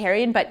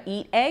vegetarian but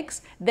eat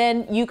eggs,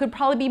 then you could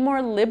probably be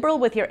more liberal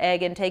with your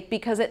egg intake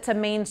because it's a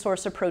main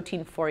source of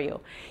protein for you.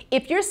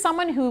 If you're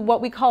someone who,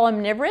 what we call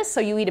omnivorous, so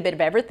you eat a bit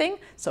of everything,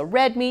 so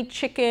red meat,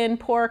 chicken,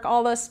 pork,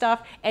 all this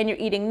stuff, and you're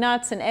eating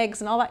nuts and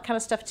eggs and all that kind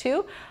of stuff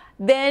too,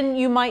 then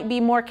you might be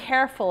more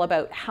careful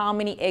about how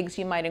many eggs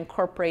you might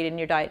incorporate in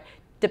your diet,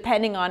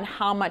 depending on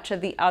how much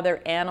of the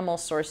other animal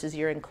sources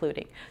you're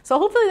including. So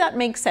hopefully that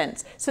makes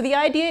sense. So the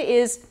idea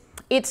is,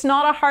 it's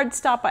not a hard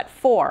stop at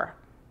 4.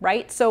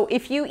 Right? So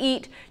if you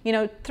eat,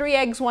 3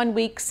 eggs one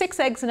week, 6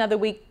 eggs another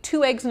week,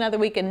 2 eggs another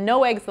week, and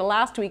no eggs the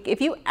last week, if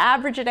you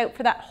average it out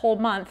for that whole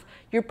month,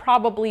 you're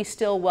probably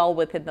still well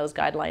within those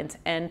guidelines.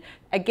 And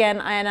again,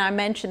 and I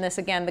mentioned this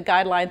again, the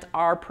guidelines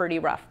are pretty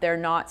rough. They're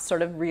not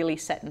sort of really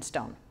set in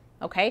stone.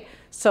 Okay?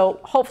 So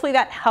hopefully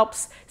that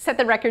helps set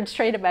the record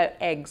straight about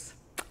eggs.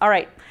 All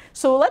right.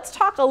 So let's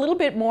talk a little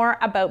bit more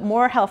about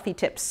more healthy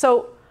tips.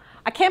 So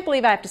I can't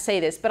believe I have to say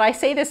this, but I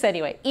say this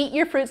anyway. Eat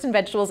your fruits and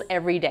vegetables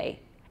every day.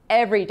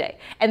 Every day.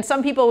 And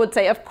some people would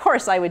say, of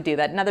course I would do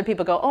that. And other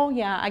people go, oh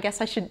yeah, I guess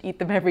I should eat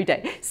them every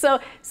day. So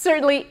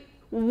certainly,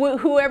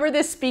 whoever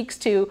this speaks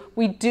to,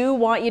 we do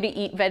want you to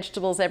eat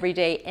vegetables every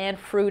day and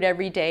fruit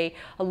every day.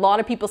 A lot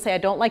of people say, I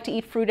don't like to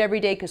eat fruit every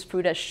day because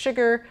fruit has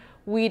sugar.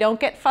 We don't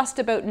get fussed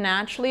about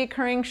naturally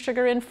occurring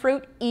sugar in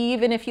fruit,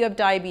 even if you have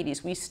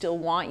diabetes. We still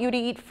want you to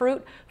eat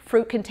fruit.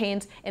 Fruit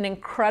contains an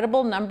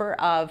incredible number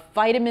of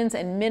vitamins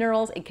and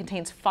minerals. It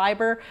contains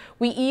fiber.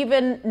 We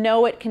even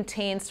know it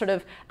contains sort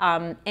of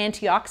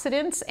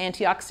antioxidants.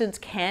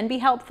 Antioxidants can be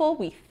helpful,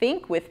 we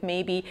think, with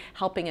maybe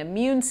helping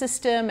immune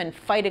system and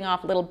fighting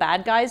off little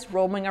bad guys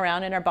roaming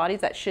around in our bodies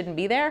that shouldn't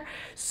be there.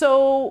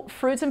 So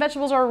fruits and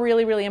vegetables are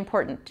really, really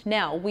important.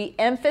 Now, we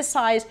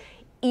emphasize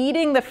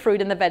eating the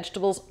fruit and the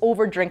vegetables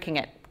over drinking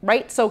it,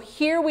 right? So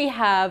here we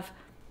have,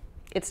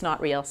 it's not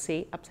real,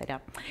 see, upside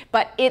down.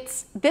 But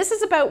this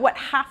is about what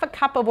half a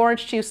cup of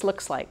orange juice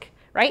looks like,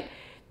 right?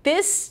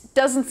 This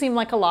doesn't seem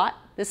like a lot.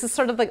 This is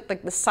sort of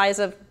like the size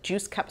of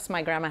juice cups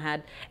my grandma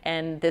had,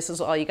 and this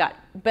is all you got.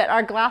 But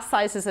our glass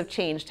sizes have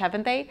changed,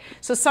 haven't they?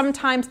 So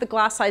sometimes the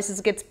glass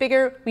sizes gets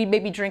bigger. We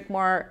maybe drink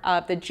more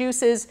of the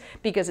juices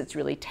because it's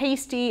really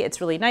tasty, it's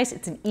really nice,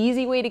 it's an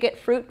easy way to get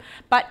fruit,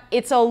 but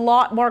it's a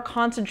lot more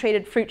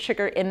concentrated fruit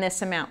sugar in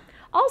this amount.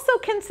 Also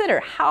consider,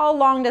 how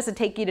long does it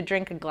take you to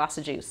drink a glass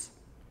of juice?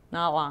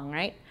 Not long,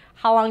 right?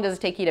 How long does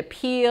it take you to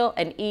peel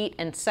and eat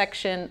and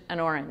section an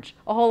orange?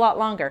 A whole lot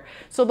longer.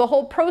 So the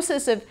whole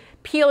process of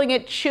peeling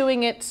it,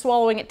 chewing it,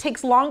 swallowing it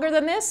takes longer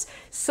than this.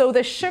 So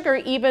the sugar,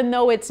 even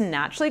though it's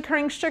naturally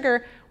occurring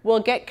sugar, will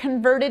get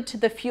converted to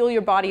the fuel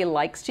your body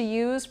likes to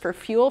use for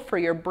fuel for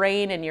your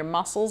brain and your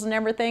muscles and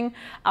everything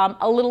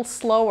a little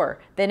slower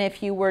than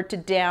if you were to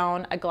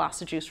down a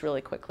glass of juice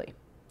really quickly.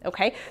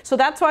 Okay, so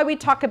that's why we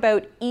talk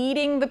about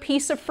eating the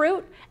piece of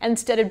fruit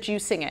instead of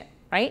juicing it,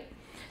 right?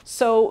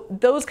 So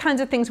those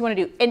kinds of things we want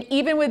to do. And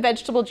even with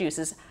vegetable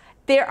juices,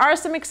 there are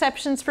some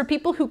exceptions for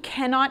people who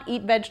cannot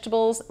eat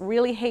vegetables,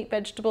 really hate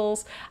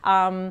vegetables.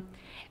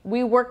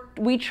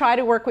 We try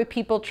to work with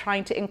people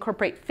trying to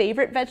incorporate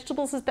favorite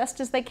vegetables as best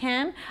as they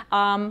can,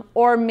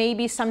 or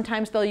maybe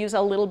sometimes they'll use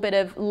a little bit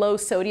of low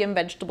sodium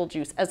vegetable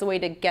juice as a way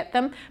to get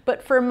them.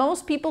 But for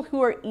most people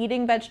who are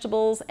eating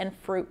vegetables and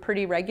fruit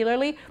pretty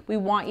regularly, we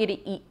want you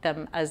to eat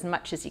them as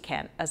much as you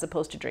can, as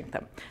opposed to drink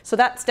them. So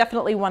that's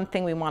definitely one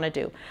thing we want to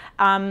do.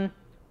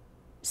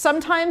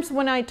 Sometimes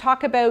when I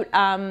talk about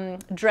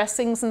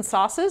dressings and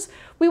sauces,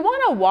 we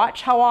want to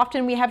watch how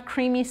often we have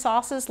creamy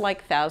sauces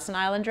like Thousand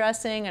Island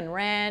dressing and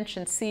ranch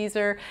and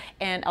Caesar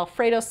and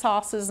Alfredo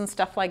sauces and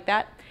stuff like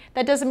that.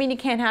 That doesn't mean you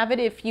can't have it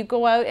if you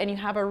go out and you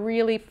have a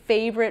really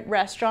favorite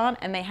restaurant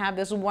and they have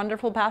this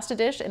wonderful pasta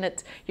dish and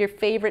it's your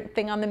favorite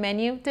thing on the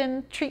menu,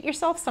 then treat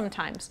yourself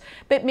sometimes.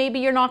 But maybe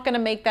you're not going to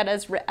make that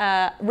as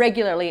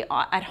regularly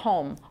at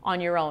home on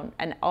your own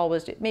and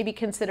always do. Maybe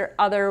consider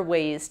other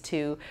ways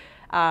to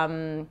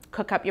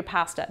cook up your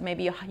pasta.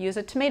 Maybe you use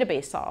a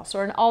tomato-based sauce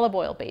or an olive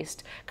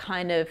oil-based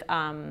kind of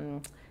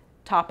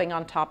topping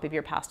on top of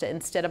your pasta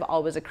instead of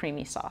always a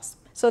creamy sauce.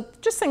 So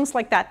just things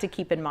like that to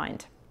keep in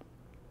mind.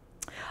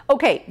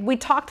 Okay, we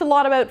talked a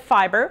lot about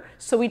fiber.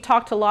 So we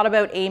talked a lot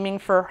about aiming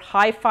for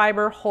high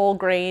fiber whole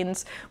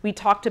grains. We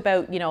talked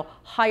about,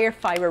 higher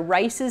fiber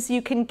rices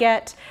you can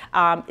get.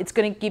 It's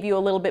going to give you a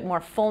little bit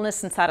more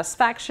fullness and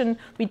satisfaction.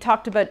 We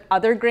talked about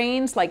other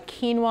grains like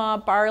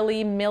quinoa,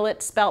 barley,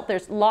 millet, spelt.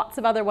 There's lots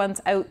of other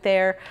ones out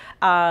there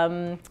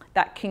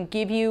that can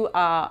give you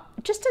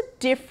just a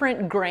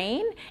different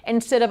grain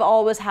instead of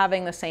always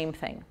having the same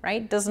thing,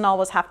 right? Doesn't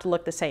always have to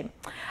look the same.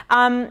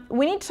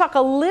 We need to talk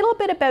a little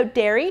bit about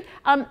dairy.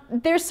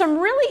 There's some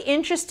really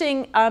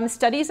interesting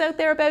studies out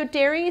there about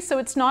dairy. So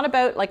it's not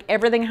about like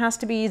everything has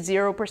to be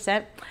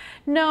 0%.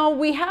 No,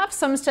 we have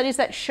some studies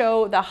that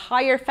show the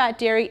higher fat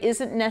dairy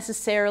isn't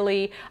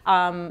necessarily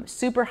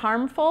super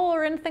harmful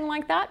or anything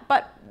like that,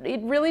 but it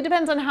really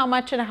depends on how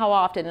much and how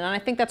often, and I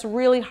think that's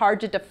really hard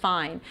to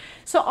define.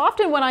 So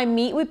often when I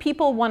meet with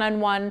people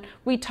one-on-one,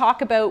 we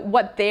talk about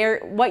what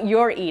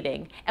you're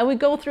eating, and we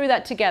go through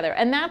that together,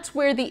 and that's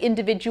where the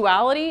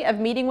individuality of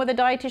meeting with a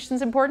dietitian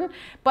is important.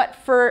 But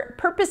for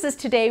purposes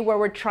today where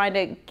we're trying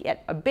to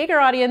get a bigger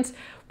audience,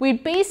 we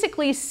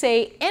basically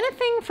say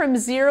anything from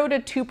 0 to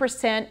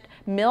 2%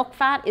 milk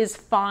fat is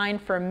fine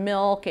for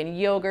milk and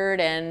yogurt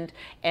and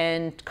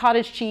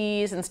cottage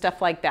cheese and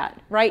stuff like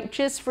that, right?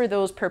 Just for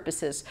those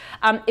purposes.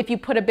 If you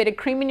put a bit of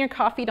cream in your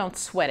coffee, don't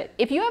sweat it.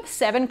 If you have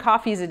 7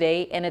 coffees a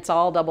day and it's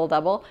all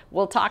double,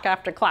 we'll talk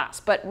after class.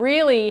 But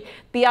really,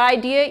 the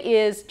idea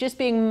is just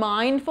being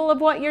mindful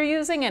of what you're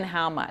using and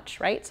how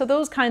much, right? So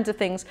those kinds of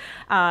things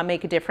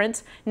make a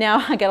difference.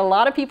 Now, I get a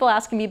lot of people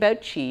asking me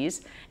about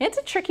cheese. It's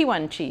a tricky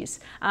one, cheese,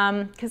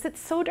 because it's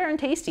so darn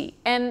tasty.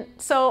 And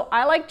so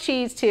I like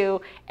cheese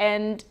too.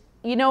 And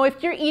you know,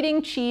 if you're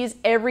eating cheese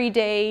every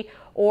day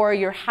or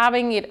you're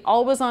having it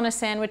always on a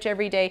sandwich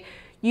every day,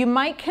 you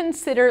might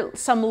consider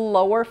some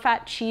lower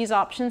fat cheese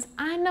options.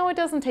 I know it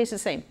doesn't taste the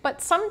same,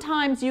 but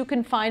sometimes you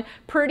can find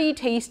pretty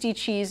tasty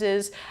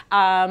cheeses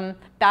that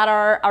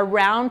are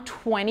around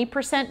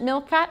 20%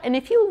 milk fat. And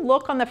if you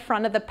look on the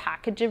front of the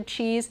package of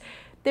cheese,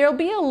 there'll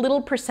be a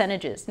little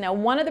percentages. Now,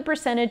 one of the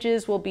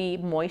percentages will be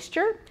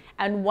moisture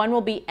and one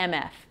will be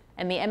MF,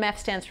 and the MF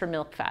stands for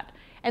milk fat.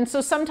 And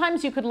so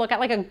sometimes you could look at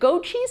like a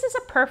goat cheese is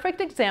a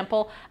perfect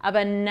example of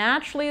a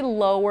naturally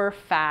lower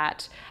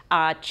fat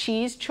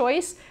cheese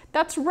choice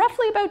that's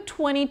roughly about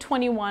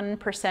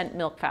 20–21%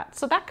 milk fat.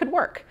 So that could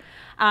work.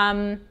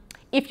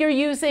 If you're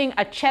using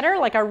a cheddar,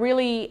 like a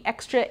really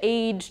extra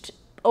aged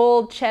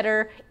old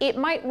cheddar, it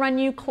might run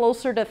you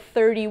closer to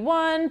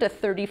 31 to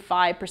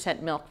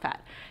 35% milk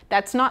fat.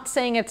 That's not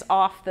saying it's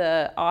off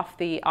the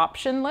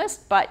option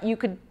list, but you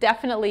could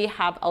definitely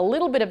have a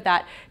little bit of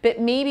that. But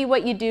maybe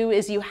what you do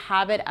is you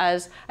have it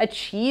as a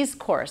cheese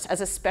course,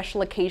 as a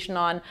special occasion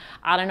on,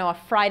 I don't know, a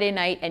Friday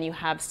night, and you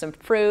have some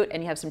fruit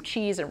and you have some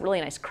cheese and really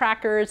nice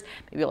crackers,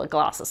 maybe a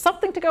glass of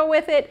something to go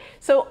with it.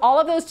 So all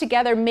of those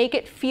together make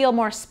it feel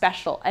more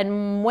special.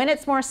 And when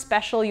it's more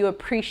special, you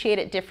appreciate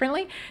it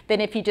differently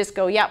than if you just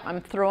go, yep,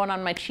 I'm throwing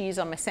on my cheese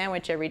on my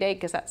sandwich every day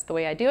because that's the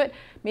way I do it.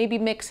 Maybe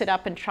mix it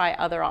up and try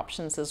other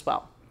options as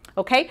well.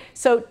 Okay,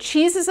 so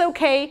cheese is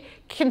okay.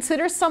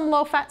 Consider some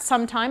low fat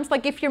sometimes,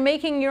 like if you're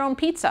making your own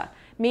pizza.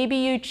 Maybe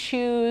you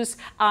choose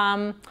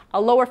a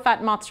lower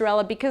fat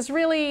mozzarella because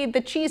really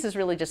the cheese is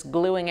really just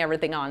gluing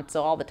everything on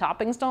so all the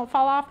toppings don't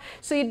fall off.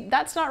 So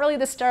that's not really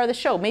the star of the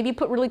show. Maybe you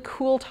put really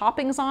cool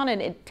toppings on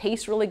and it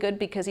tastes really good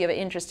because you have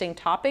interesting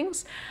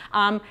toppings.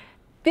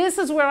 This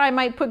is where I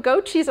might put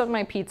goat cheese on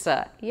my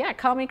pizza. Yeah,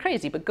 call me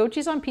crazy, but goat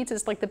cheese on pizza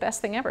is like the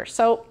best thing ever.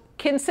 So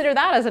consider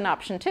that as an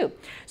option too.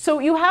 So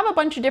you have a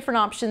bunch of different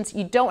options.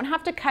 You don't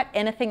have to cut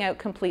anything out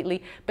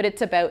completely, but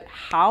it's about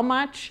how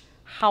much,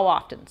 how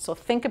often. So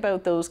think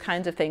about those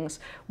kinds of things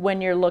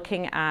when you're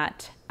looking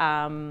at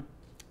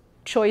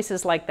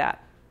choices like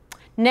that.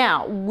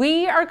 Now,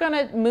 we are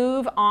gonna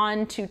move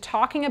on to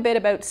talking a bit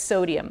about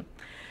sodium.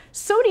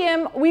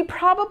 Sodium, we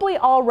probably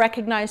all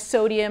recognize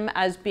sodium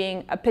as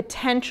being a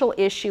potential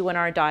issue in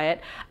our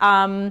diet.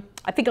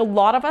 I think a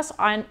lot of us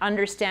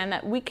understand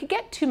that we could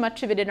get too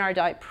much of it in our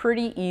diet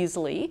pretty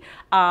easily.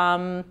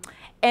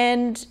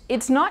 And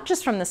it's not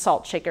just from the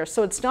salt shaker.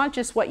 So it's not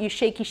just what you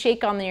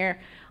shake on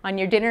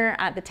your dinner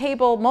at the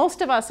table.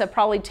 Most of us have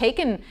probably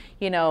taken,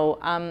 you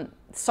know,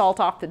 salt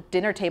off the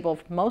dinner table,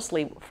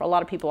 mostly. For a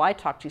lot of people I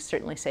talk to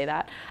certainly say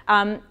that.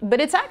 But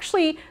it's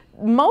actually,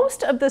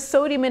 most of the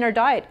sodium in our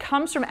diet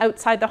comes from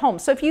outside the home.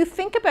 So if you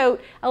think about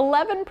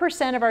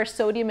 11% of our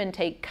sodium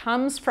intake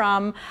comes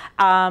from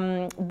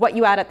what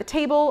you add at the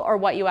table or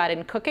what you add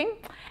in cooking.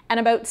 And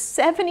about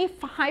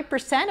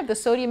 75% of the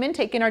sodium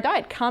intake in our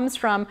diet comes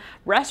from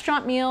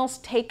restaurant meals,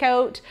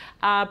 takeout,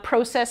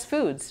 processed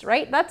foods,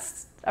 right?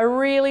 That's a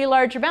really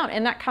large amount,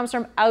 and that comes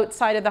from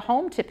outside of the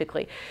home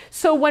typically.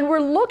 So when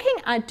we're looking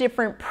at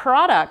different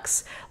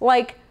products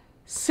like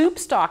soup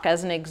stock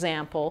as an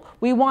example,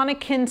 we want to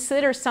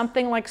consider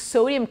something like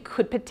sodium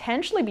could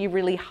potentially be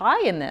really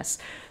high in this.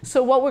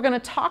 So what we're going to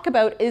talk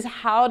about is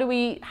how do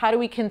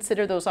we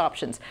consider those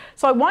options.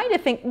 So I want you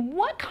to think,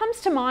 what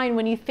comes to mind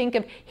when you think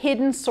of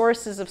hidden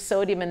sources of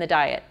sodium in the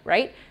diet,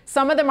 right?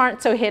 Some of them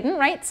aren't so hidden,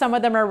 right? Some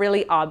of them are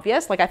really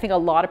obvious. Like I think a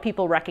lot of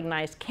people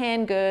recognize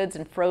canned goods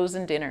and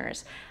frozen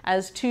dinners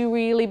as two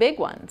really big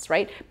ones,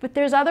 right? But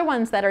there's other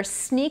ones that are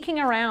sneaking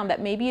around that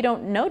maybe you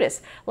don't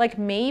notice. Like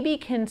maybe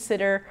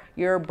consider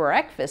your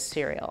breakfast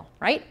cereal,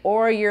 right?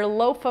 Or your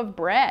loaf of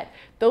bread.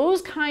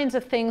 those kinds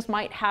of things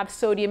might have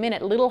sodium in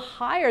it, a little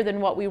higher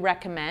than what we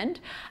recommend.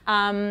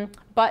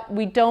 But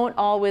we don't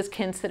always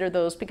consider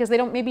those because they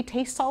don't maybe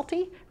taste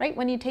salty, right,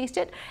 when you taste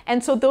it.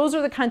 And so those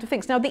are the kinds of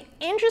things. Now, the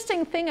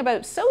interesting thing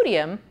about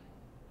sodium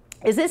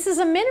is this is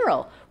a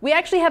mineral. We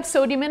actually have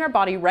sodium in our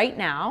body right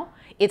now.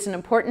 It's an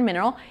important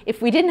mineral.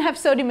 If we didn't have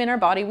sodium in our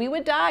body, we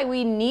would die.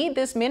 We need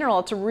this mineral.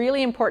 It's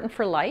really important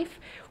for life.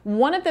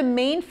 One of the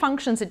main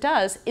functions it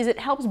does is it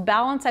helps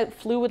balance out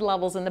fluid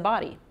levels in the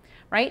body,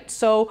 right?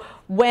 So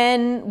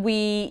when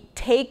we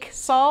take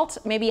salt,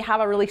 maybe you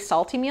have a really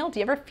salty meal, do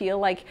you ever feel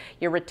like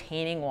you're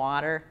retaining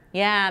water?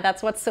 Yeah,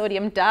 that's what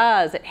sodium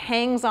does. It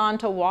hangs on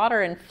to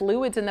water and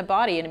fluids in the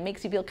body, and it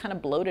makes you feel kind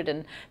of bloated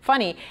and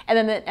funny. And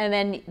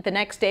then the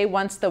next day,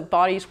 once the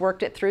body's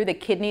worked it through, the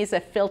kidneys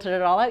have filtered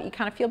it all out, you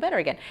kind of feel better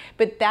again.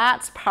 But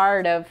that's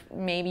part of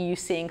maybe you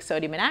seeing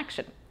sodium in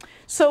action.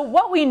 So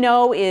what we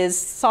know is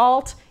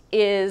salt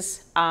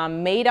is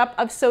made up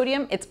of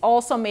sodium. It's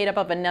also made up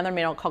of another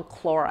mineral called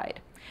chloride.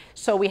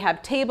 So we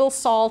have table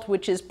salt,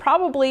 which is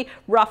probably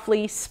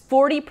roughly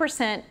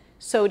 40%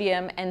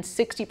 sodium and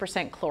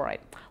 60% chloride.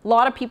 A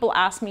lot of people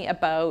ask me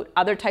about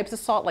other types of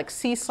salt, like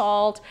sea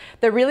salt.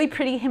 They're really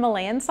pretty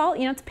Himalayan salt.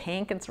 You know, it's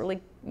pink, it's really,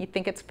 you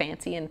think it's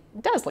fancy, and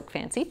it does look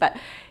fancy, but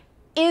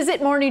is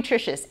it more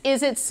nutritious?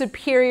 Is it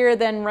superior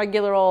than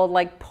regular old,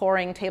 like,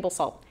 pouring table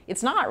salt?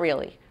 It's not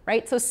really.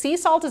 Right? So sea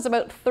salt is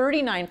about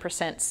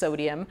 39%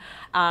 sodium.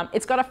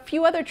 It's got a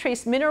few other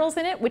trace minerals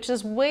in it, which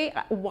is why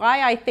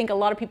I think a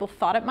lot of people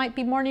thought it might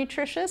be more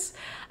nutritious,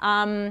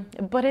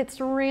 but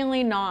it's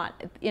really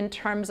not in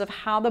terms of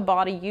how the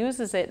body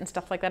uses it and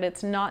stuff like that.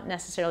 It's not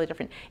necessarily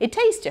different. It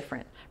tastes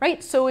different,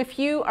 right? So if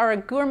you are a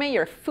gourmet,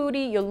 you're a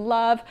foodie, you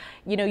love,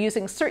 you know,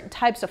 using certain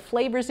types of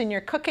flavors in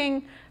your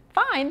cooking,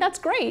 fine, that's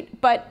great,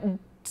 but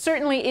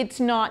certainly it's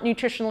not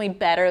nutritionally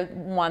better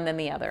one than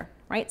the other.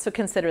 Right? So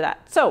consider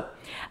that. So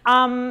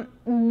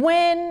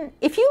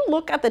if you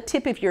look at the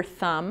tip of your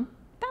thumb,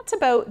 that's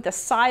about the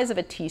size of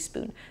a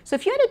teaspoon. So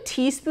if you had a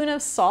teaspoon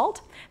of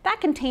salt,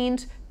 that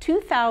contains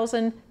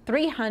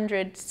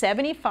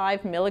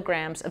 2,375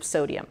 milligrams of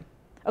sodium.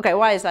 Okay,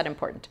 why is that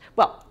important?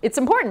 Well, it's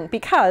important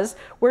because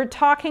we're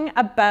talking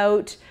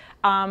about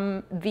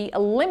the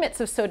limits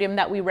of sodium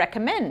that we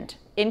recommend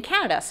in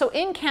Canada. So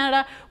in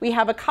Canada, we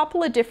have a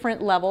couple of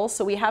different levels.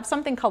 So we have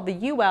something called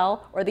the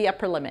UL, or the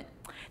upper limit.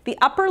 The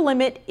upper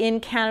limit in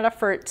Canada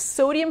for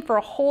sodium for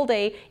a whole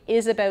day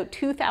is about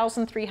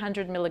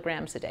 2,300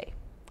 milligrams a day.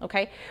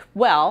 Okay,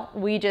 well,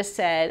 we just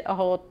said a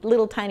whole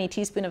little tiny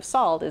teaspoon of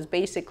salt is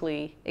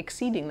basically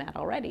exceeding that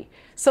already.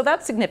 So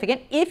that's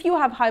significant. If you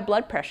have high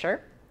blood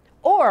pressure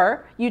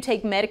or you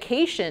take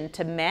medication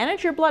to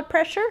manage your blood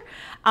pressure,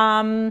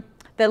 the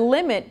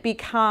limit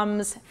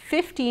becomes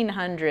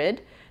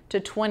 1,500 to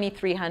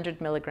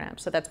 2,300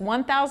 milligrams. So that's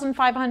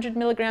 1,500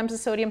 milligrams of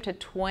sodium to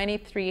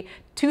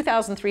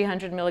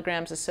 2,300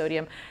 milligrams of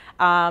sodium.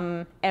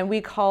 And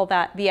we call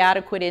that, the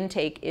adequate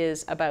intake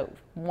is about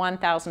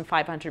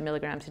 1,500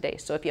 milligrams a day.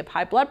 So if you have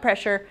high blood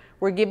pressure,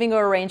 we're giving you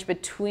a range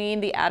between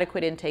the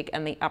adequate intake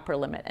and the upper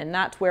limit. And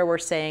that's where we're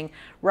saying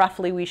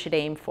roughly we should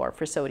aim for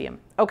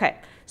sodium. Okay,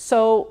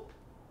 so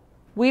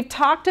we've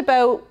talked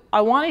about,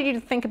 I wanted you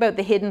to think about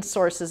the hidden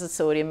sources of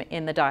sodium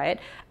in the diet.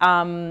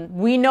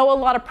 We know a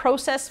lot of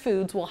processed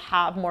foods will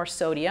have more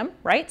sodium,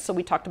 right? So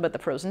we talked about the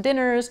frozen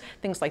dinners,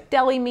 things like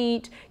deli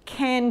meat,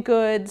 canned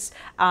goods.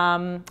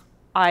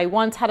 I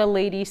once had a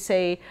lady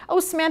say,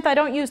 oh, Samantha, I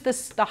don't use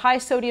the high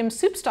sodium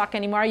soup stock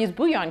anymore. I use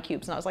bouillon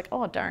cubes. And I was like,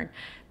 oh, darn.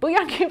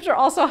 Bouillon cubes are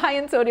also high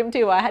in sodium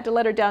too. I had to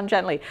let her down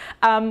gently.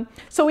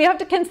 So we have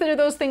to consider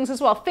those things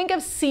as well. Think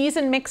of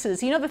seasoned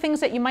mixes, you know, the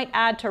things that you might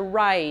add to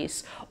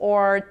rice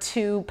or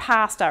to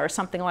pasta or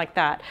something like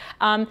that.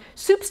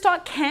 Soup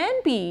stock can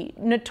be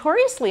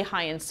notoriously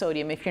high in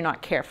sodium if you're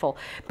not careful.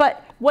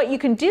 But what you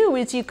can do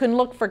is you can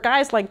look for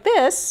guys like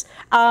this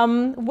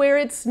where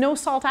it's no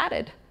salt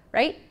added,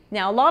 right?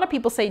 Now, a lot of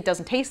people say it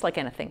doesn't taste like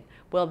anything.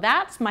 Well,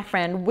 that's, my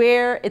friend,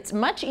 where it's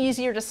much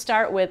easier to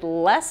start with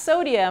less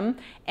sodium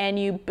and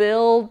you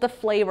build the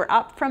flavor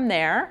up from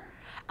there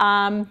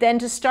than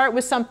to start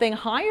with something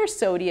higher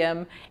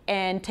sodium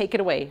and take it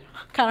away.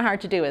 Kind of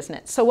hard to do, isn't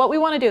it? So what we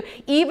want to do,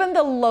 even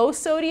the low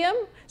sodium,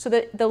 so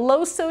the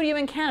low sodium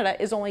in Canada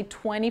is only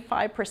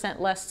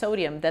 25% less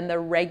sodium than the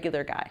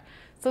regular guy.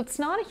 So it's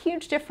not a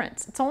huge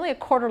difference. It's only a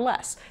quarter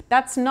less.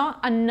 That's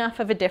not enough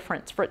of a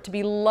difference for it to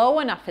be low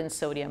enough in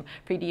sodium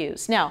for you to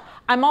use. Now,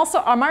 I'm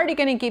already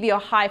going to give you a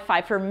high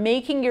five for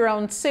making your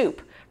own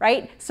soup,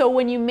 right? So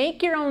when you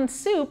make your own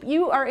soup,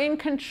 you are in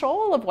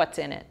control of what's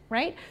in it,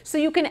 right? So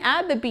you can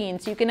add the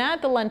beans, you can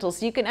add the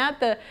lentils, you can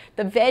add the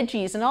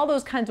veggies and all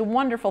those kinds of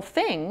wonderful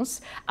things.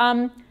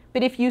 But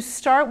if you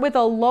start with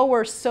a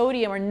lower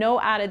sodium or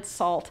no added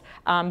salt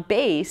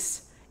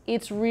base,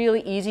 it's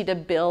really easy to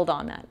build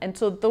on that. And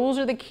so those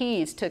are the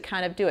keys to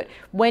kind of do it.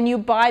 When you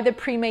buy the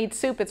pre-made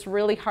soup, it's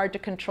really hard to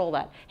control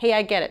that. Hey,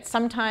 I get it.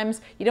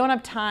 Sometimes you don't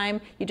have time,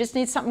 you just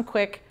need something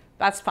quick,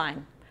 that's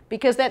fine.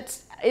 Because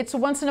it's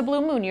once in a blue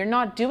moon. You're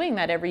not doing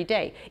that every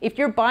day. If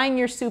you're buying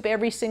your soup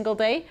every single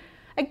day,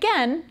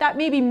 Again, that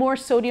may be more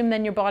sodium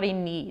than your body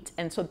needs.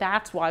 And so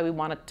that's why we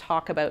want to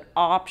talk about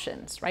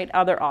options, right?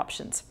 Other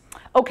options.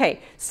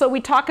 Okay, so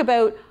we talk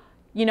about,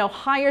 you know,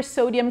 higher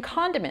sodium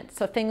condiments.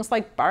 So things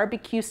like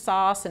barbecue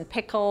sauce and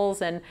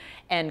pickles and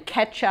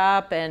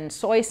ketchup and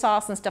soy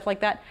sauce and stuff like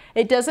that.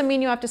 It doesn't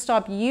mean you have to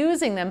stop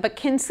using them, but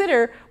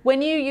consider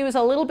when you use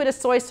a little bit of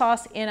soy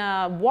sauce in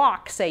a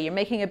wok, say you're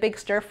making a big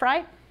stir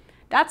fry,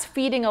 that's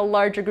feeding a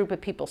larger group of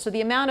people. So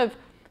the amount of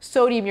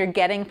sodium you're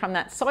getting from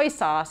that soy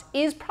sauce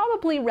is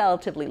probably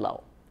relatively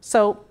low.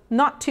 So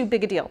not too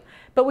big a deal.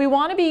 But we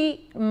want to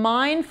be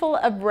mindful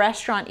of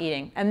restaurant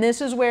eating. And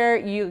this is where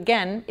you,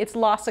 again, it's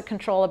loss of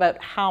control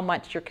about how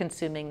much you're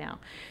consuming now.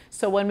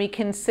 So when we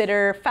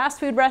consider fast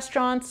food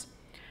restaurants,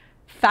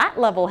 fat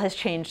level has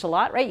changed a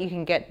lot, right? You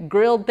can get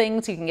grilled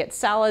things, you can get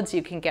salads,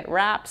 you can get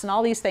wraps and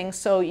all these things.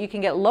 So you can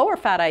get lower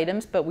fat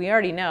items, but we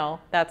already know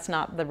that's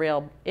not the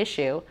real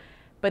issue.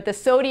 But the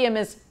sodium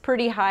is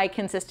pretty high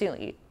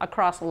consistently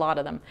across a lot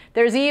of them.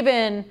 There's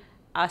even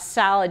a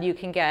salad you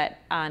can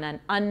get on an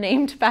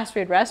unnamed fast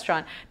food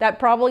restaurant that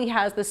probably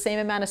has the same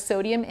amount of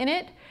sodium in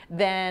it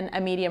than a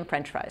medium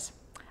French fries.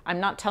 I'm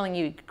not telling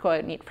you to go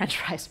out and eat French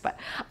fries, but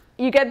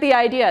you get the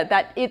idea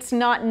that it's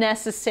not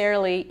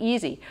necessarily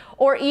easy.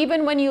 Or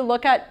even when you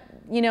look at,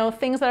 you know,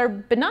 things that are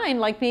benign,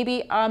 like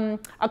maybe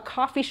a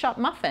coffee shop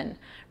muffin,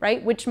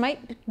 right? Which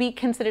might be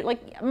considered,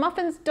 like,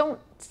 muffins don't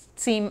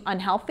seem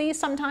unhealthy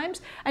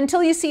sometimes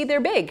until you see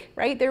they're big,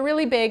 right? They're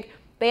really big.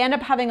 They end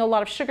up having a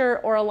lot of sugar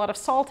or a lot of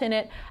salt in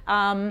it.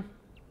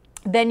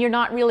 Then you're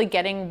not really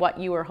getting what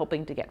you were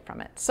hoping to get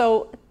from it.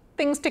 So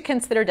things to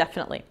consider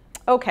definitely.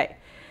 Okay.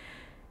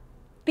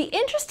 The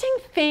interesting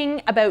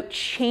thing about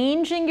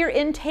changing your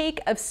intake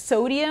of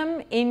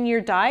sodium in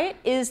your diet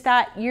is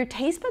that your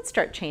taste buds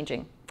start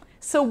changing.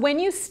 So when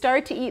you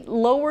start to eat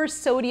lower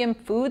sodium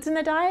foods in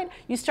the diet,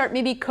 you start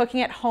maybe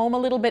cooking at home a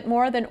little bit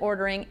more than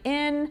ordering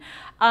in,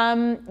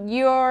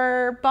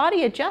 your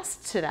body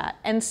adjusts to that.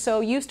 And so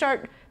you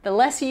start, the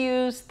less you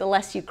use, the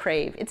less you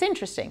crave. It's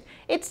interesting.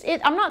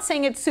 I'm not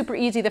saying it's super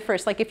easy the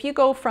first. Like if you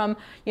go from,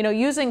 you know,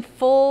 using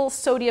full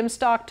sodium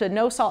stock to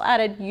no salt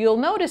added, you'll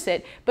notice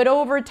it. But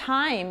over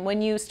time,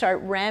 when you start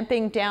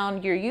ramping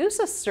down your use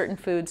of certain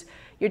foods,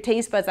 your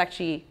taste buds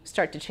actually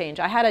start to change.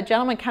 I had a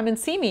gentleman come and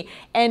see me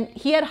and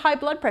he had high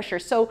blood pressure.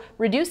 So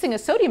reducing a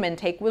sodium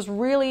intake was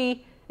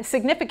really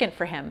significant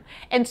for him.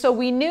 And so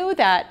we knew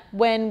that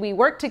when we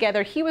worked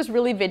together, he was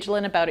really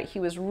vigilant about it. He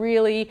was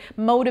really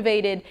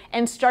motivated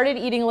and started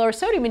eating lower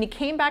sodium. And he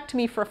came back to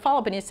me for a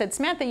follow-up and he said,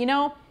 Samantha, you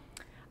know,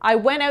 I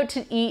went out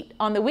to eat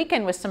on the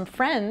weekend with some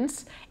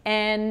friends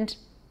and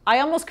I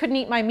almost couldn't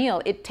eat my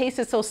meal. It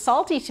tasted so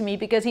salty to me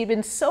because he'd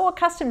been so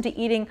accustomed to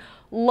eating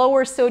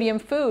lower sodium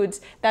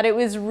foods that it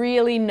was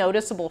really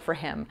noticeable for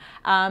him.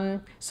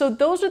 So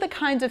those are the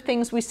kinds of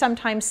things we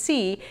sometimes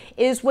see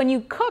is when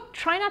you cook,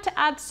 try not to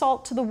add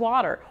salt to the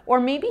water or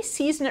maybe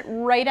season it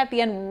right at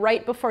the end,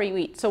 right before you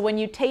eat. So when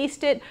you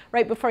taste it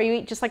right before you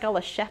eat, just like all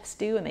the chefs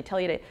do and they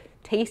tell you to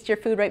taste your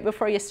food right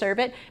before you serve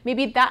it,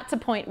 maybe that's a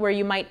point where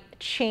you might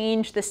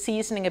change the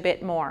seasoning a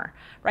bit more,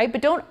 right?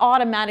 But don't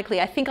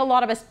automatically, I think a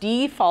lot of us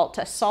default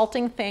to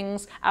salting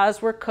things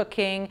as we're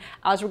cooking,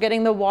 as we're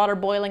getting the water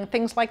boiling,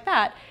 things like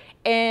that.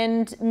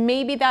 And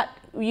maybe that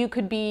you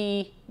could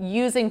be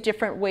using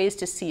different ways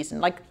to season,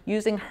 like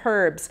using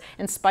herbs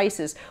and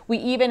spices. We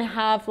even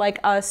have like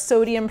a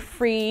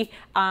sodium-free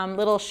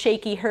little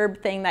shaky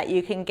herb thing that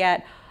you can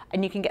get.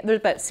 And you can get, there's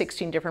about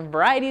 16 different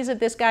varieties of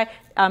this guy.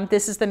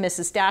 This is the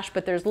Mrs. Dash,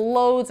 but there's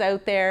loads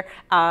out there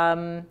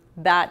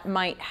that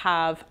might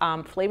have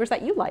flavors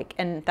that you like,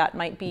 and that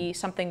might be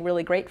something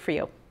really great for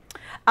you.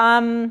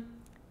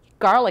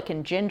 Garlic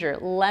and ginger,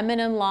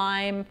 lemon and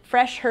lime,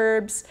 fresh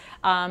herbs.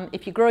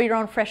 If you grow your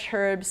own fresh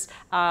herbs,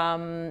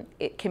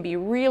 it can be a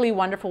really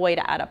wonderful way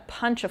to add a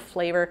punch of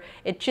flavor.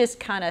 It just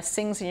kind of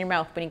sings in your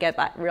mouth when you get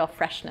that real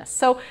freshness.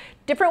 So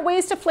different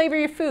ways to flavor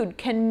your food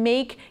can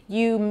make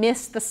you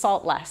miss the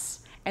salt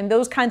less. And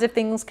those kinds of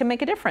things can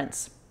make a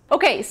difference.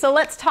 Okay, so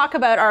let's talk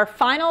about our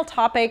final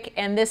topic,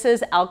 and this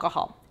is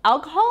alcohol.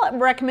 Alcohol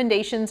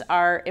recommendations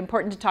are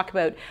important to talk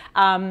about.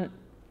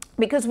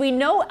 Because we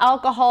know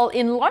alcohol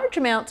in large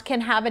amounts can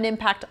have an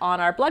impact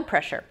on our blood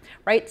pressure,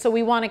 right? So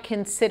we want to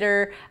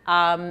consider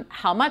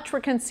how much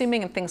we're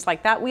consuming and things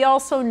like that. We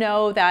also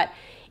know that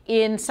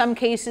in some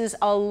cases,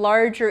 a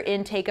larger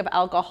intake of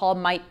alcohol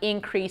might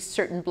increase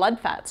certain blood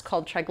fats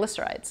called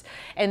triglycerides.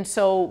 And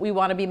so we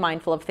want to be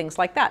mindful of things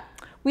like that.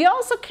 We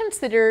also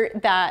consider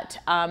that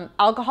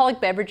alcoholic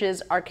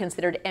beverages are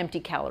considered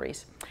empty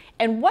calories.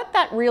 And what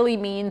that really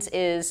means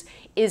is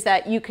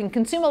that you can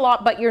consume a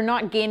lot, but you're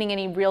not gaining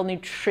any real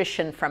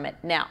nutrition from it.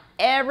 Now,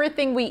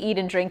 everything we eat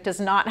and drink does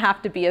not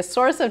have to be a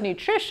source of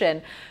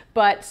nutrition,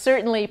 but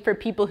certainly for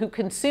people who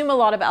consume a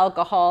lot of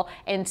alcohol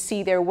and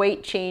see their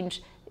weight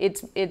change,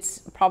 it's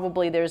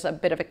probably there's a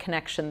bit of a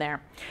connection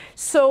there.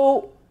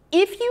 So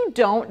if you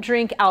don't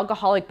drink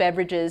alcoholic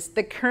beverages,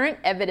 the current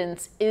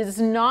evidence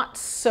is not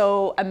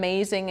so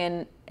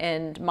amazing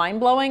and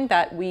mind-blowing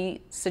that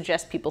we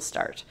suggest people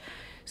start.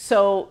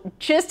 So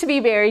just to be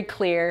very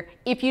clear,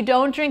 if you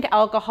don't drink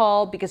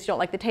alcohol because you don't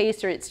like the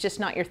taste or it's just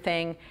not your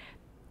thing,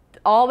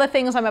 all the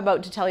things I'm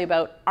about to tell you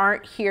about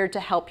aren't here to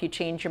help you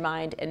change your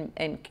mind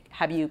and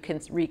have you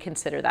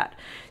reconsider that.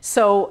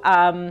 So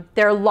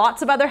there are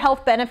lots of other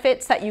health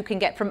benefits that you can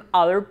get from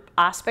other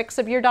aspects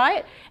of your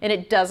diet, and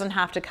it doesn't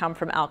have to come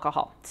from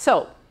alcohol.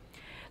 So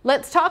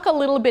let's talk a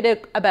little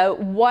bit about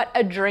what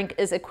a drink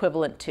is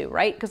equivalent to,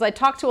 right? Because I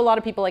talk to a lot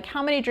of people like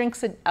how many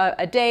drinks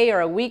a day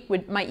or a week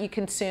might you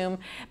consume,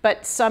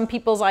 but some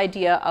people's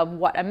idea of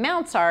what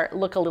amounts are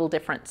look a little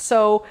different.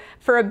 So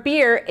for a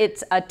beer,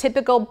 it's a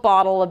typical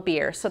bottle of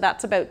beer. So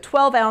that's about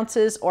 12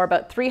 ounces or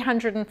about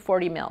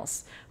 340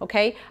 mils,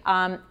 okay?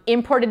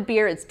 Imported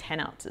beer is 10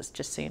 ounces,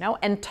 just so you know.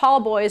 And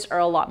tall boys are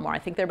a lot more. I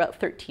think they're about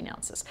 13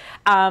 ounces.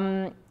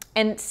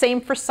 And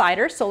same for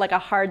cider, so like a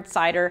hard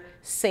cider,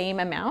 same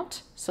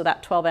amount, so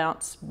that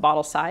 12-ounce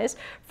bottle size.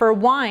 For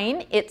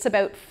wine, it's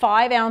about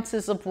 5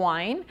 ounces of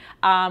wine,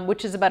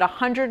 which is about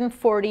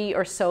 140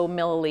 or so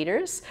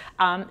milliliters.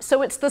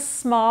 So it's the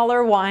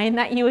smaller wine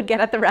that you would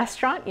get at the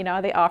restaurant. You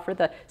know, they offer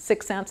the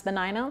 6 ounce, the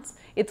 9 ounce.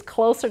 It's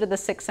closer to the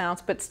 6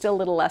 ounce, but still a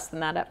little less than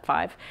that at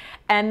 5.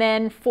 And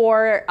then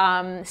for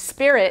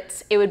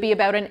spirits, it would be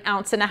about 1.5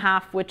 ounces,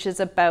 which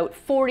is about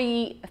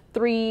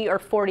 43 or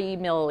 40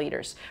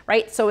 milliliters,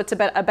 right? So it's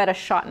about a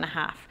shot and a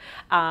half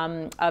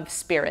of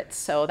spirits.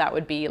 So that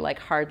would be like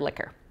hard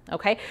liquor.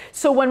 Okay,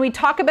 so when we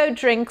talk about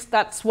drinks,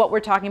 that's what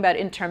we're talking about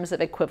in terms of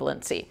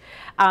equivalency.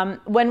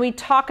 When we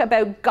talk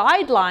about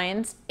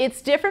guidelines,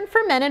 it's different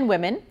for men and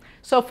women.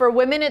 So for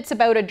women, it's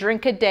about a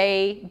drink a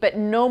day, but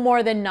no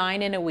more than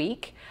 9 in a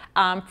week.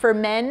 For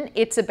men,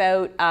 it's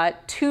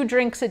about 2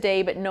 drinks a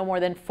day, but no more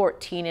than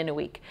 14 in a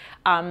week.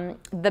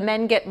 The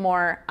men get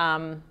more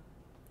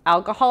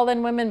alcohol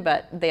than women,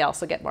 but they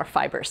also get more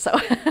fiber. So,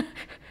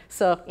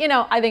 so you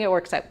know, I think it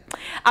works out.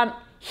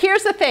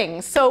 Here's the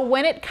thing. So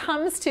when it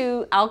comes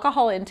to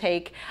alcohol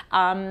intake,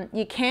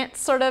 you can't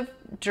sort of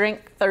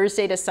drink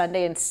Thursday to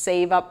Sunday and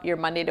save up your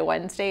Monday to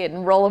Wednesday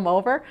and roll them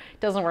over. It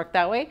doesn't work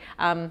that way.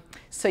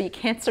 So you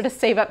can't sort of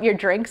save up your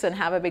drinks and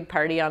have a big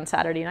party on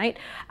Saturday night.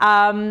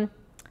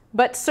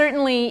 But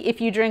certainly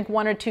if you drink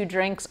 1 or 2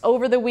 drinks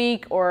over the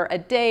week or a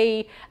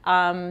day,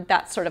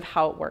 that's sort of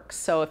how it works.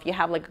 So if you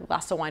have like a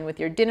glass of wine with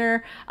your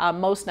dinner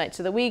most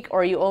nights of the week,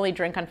 or you only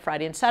drink on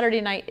Friday and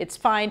Saturday night, it's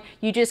fine.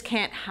 You just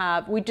can't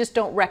have, we just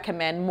don't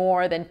recommend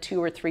more than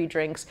 2 or 3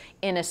 drinks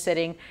in a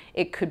sitting.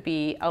 It could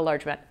be a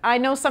large amount. I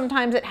know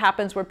sometimes it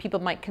happens where people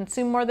might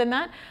consume more than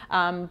that.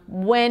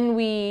 When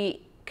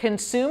we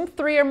consume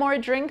 3 or more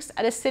drinks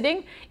at a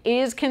sitting, it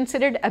is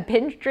considered a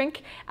binge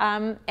drink,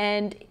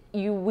 and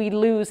we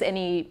lose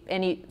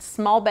any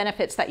small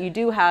benefits that you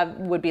do have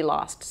would be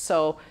lost.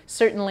 So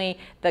certainly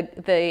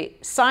the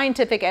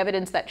scientific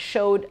evidence that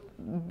showed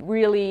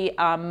really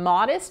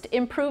modest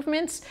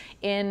improvements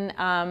in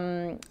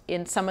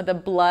some of the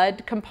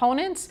blood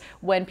components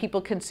when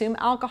people consume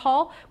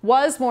alcohol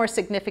was more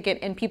significant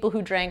in people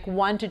who drank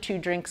 1 to 2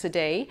 drinks a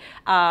day.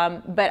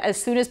 But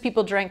as soon as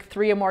people drank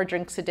 3 or more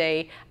drinks a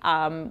day,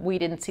 we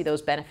didn't see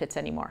those benefits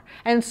anymore.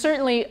 And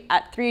certainly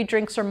at 3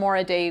 drinks or more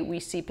a day, we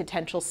see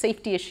potential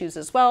safety issues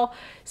as well.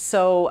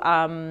 So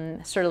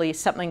certainly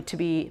something to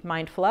be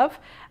mindful of.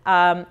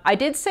 I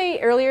did say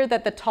earlier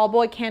that the tall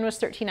boy can was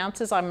 13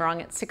 ounces. I'm wrong,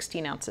 it's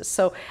 16 ounces.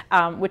 So,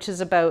 which is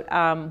about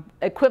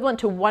equivalent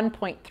to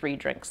 1.3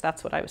 drinks.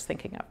 That's what I was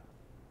thinking of.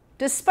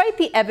 Despite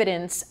the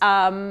evidence,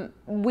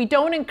 we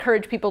don't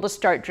encourage people to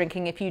start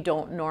drinking if you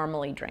don't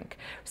normally drink.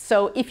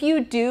 So if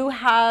you do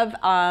have,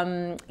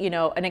 you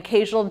know, an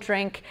occasional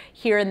drink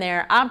here and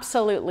there,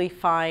 absolutely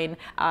fine.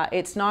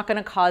 It's not going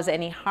to cause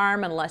any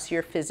harm unless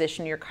your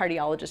physician, your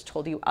cardiologist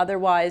told you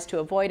otherwise to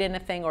avoid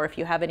anything, or if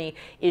you have any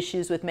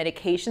issues with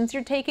medications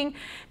you're taking.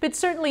 But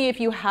certainly if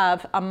you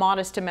have a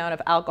modest amount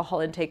of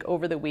alcohol intake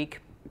over the week,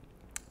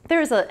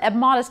 there's a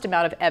modest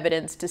amount of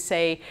evidence to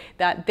say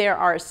that there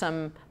are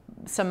some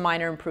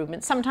minor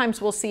improvements.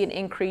 Sometimes we'll see an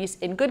increase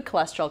in good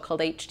cholesterol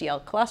called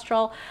HDL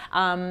cholesterol,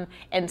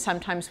 and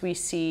sometimes we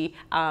see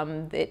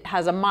it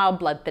has a mild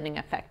blood thinning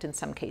effect in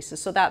some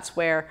cases. So that's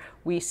where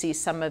we see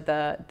some of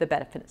the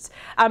benefits.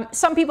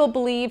 Some people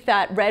believe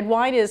that red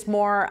wine is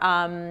more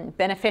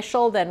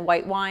beneficial than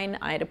white wine.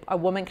 I had a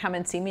woman come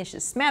and see me. She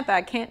says, Samantha,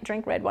 I can't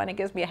drink red wine. It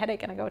gives me a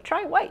headache. And I go,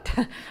 try white,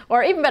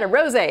 or even better,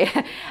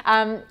 rosé.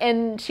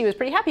 And she was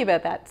pretty happy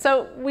about that.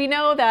 So we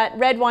know that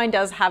red wine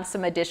does have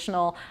some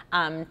additional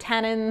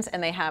tannins,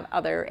 and they have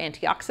other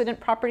antioxidant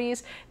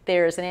properties.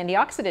 There's an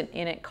antioxidant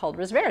in it called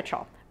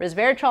resveratrol.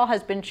 Resveratrol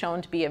has been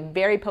shown to be a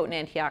very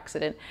potent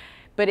antioxidant.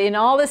 But in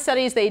all the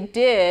studies they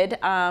did,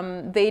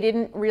 they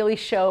didn't really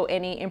show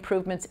any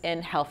improvements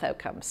in health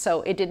outcomes.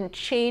 So it didn't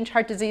change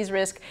heart disease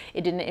risk,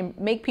 it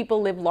didn't make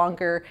people live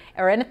longer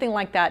or anything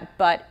like that,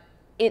 but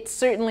it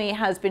certainly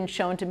has been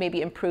shown to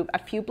maybe improve a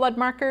few blood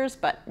markers,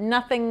 but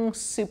nothing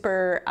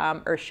super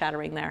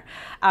earth-shattering there.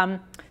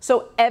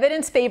 So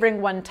evidence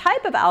favoring one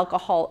type of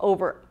alcohol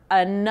over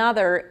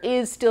another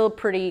is still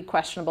pretty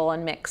questionable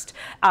and mixed.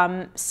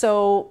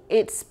 So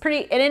it's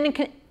pretty,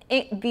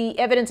 the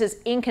evidence is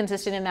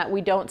inconsistent in that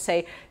we don't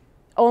say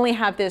only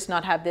have this,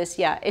 not have this.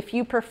 Yeah, if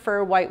you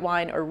prefer white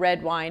wine or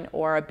red wine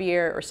or a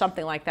beer or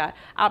something like that,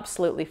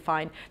 absolutely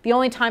fine. The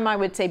only time I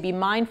would say be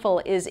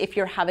mindful is if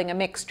you're having a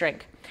mixed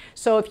drink.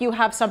 So if you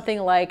have something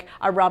like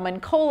a rum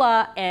and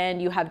cola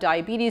and you have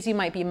diabetes, you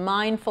might be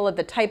mindful of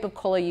the type of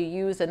cola you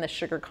use and the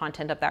sugar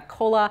content of that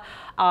cola.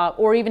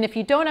 Or even if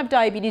you don't have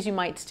diabetes, you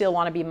might still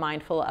want to be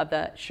mindful of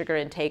the sugar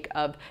intake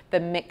of the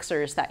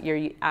mixers that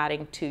you're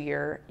adding to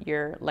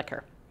your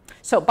liquor.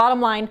 So bottom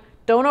line,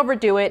 don't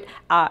overdo it.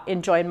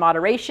 Enjoy in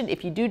moderation.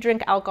 If you do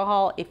drink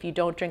alcohol, if you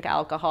don't drink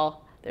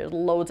alcohol, there's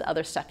loads of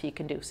other stuff you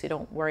can do, so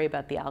don't worry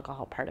about the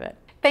alcohol part of it.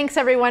 Thanks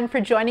everyone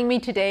for joining me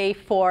today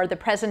for the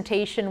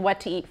presentation, What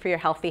to Eat for Your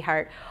Healthy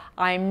Heart.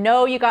 I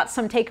know you got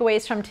some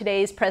takeaways from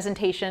today's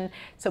presentation,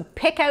 so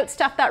pick out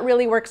stuff that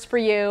really works for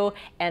you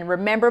and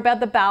remember about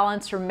the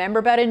balance, remember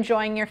about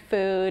enjoying your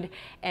food,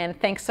 and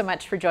thanks so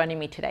much for joining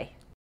me today.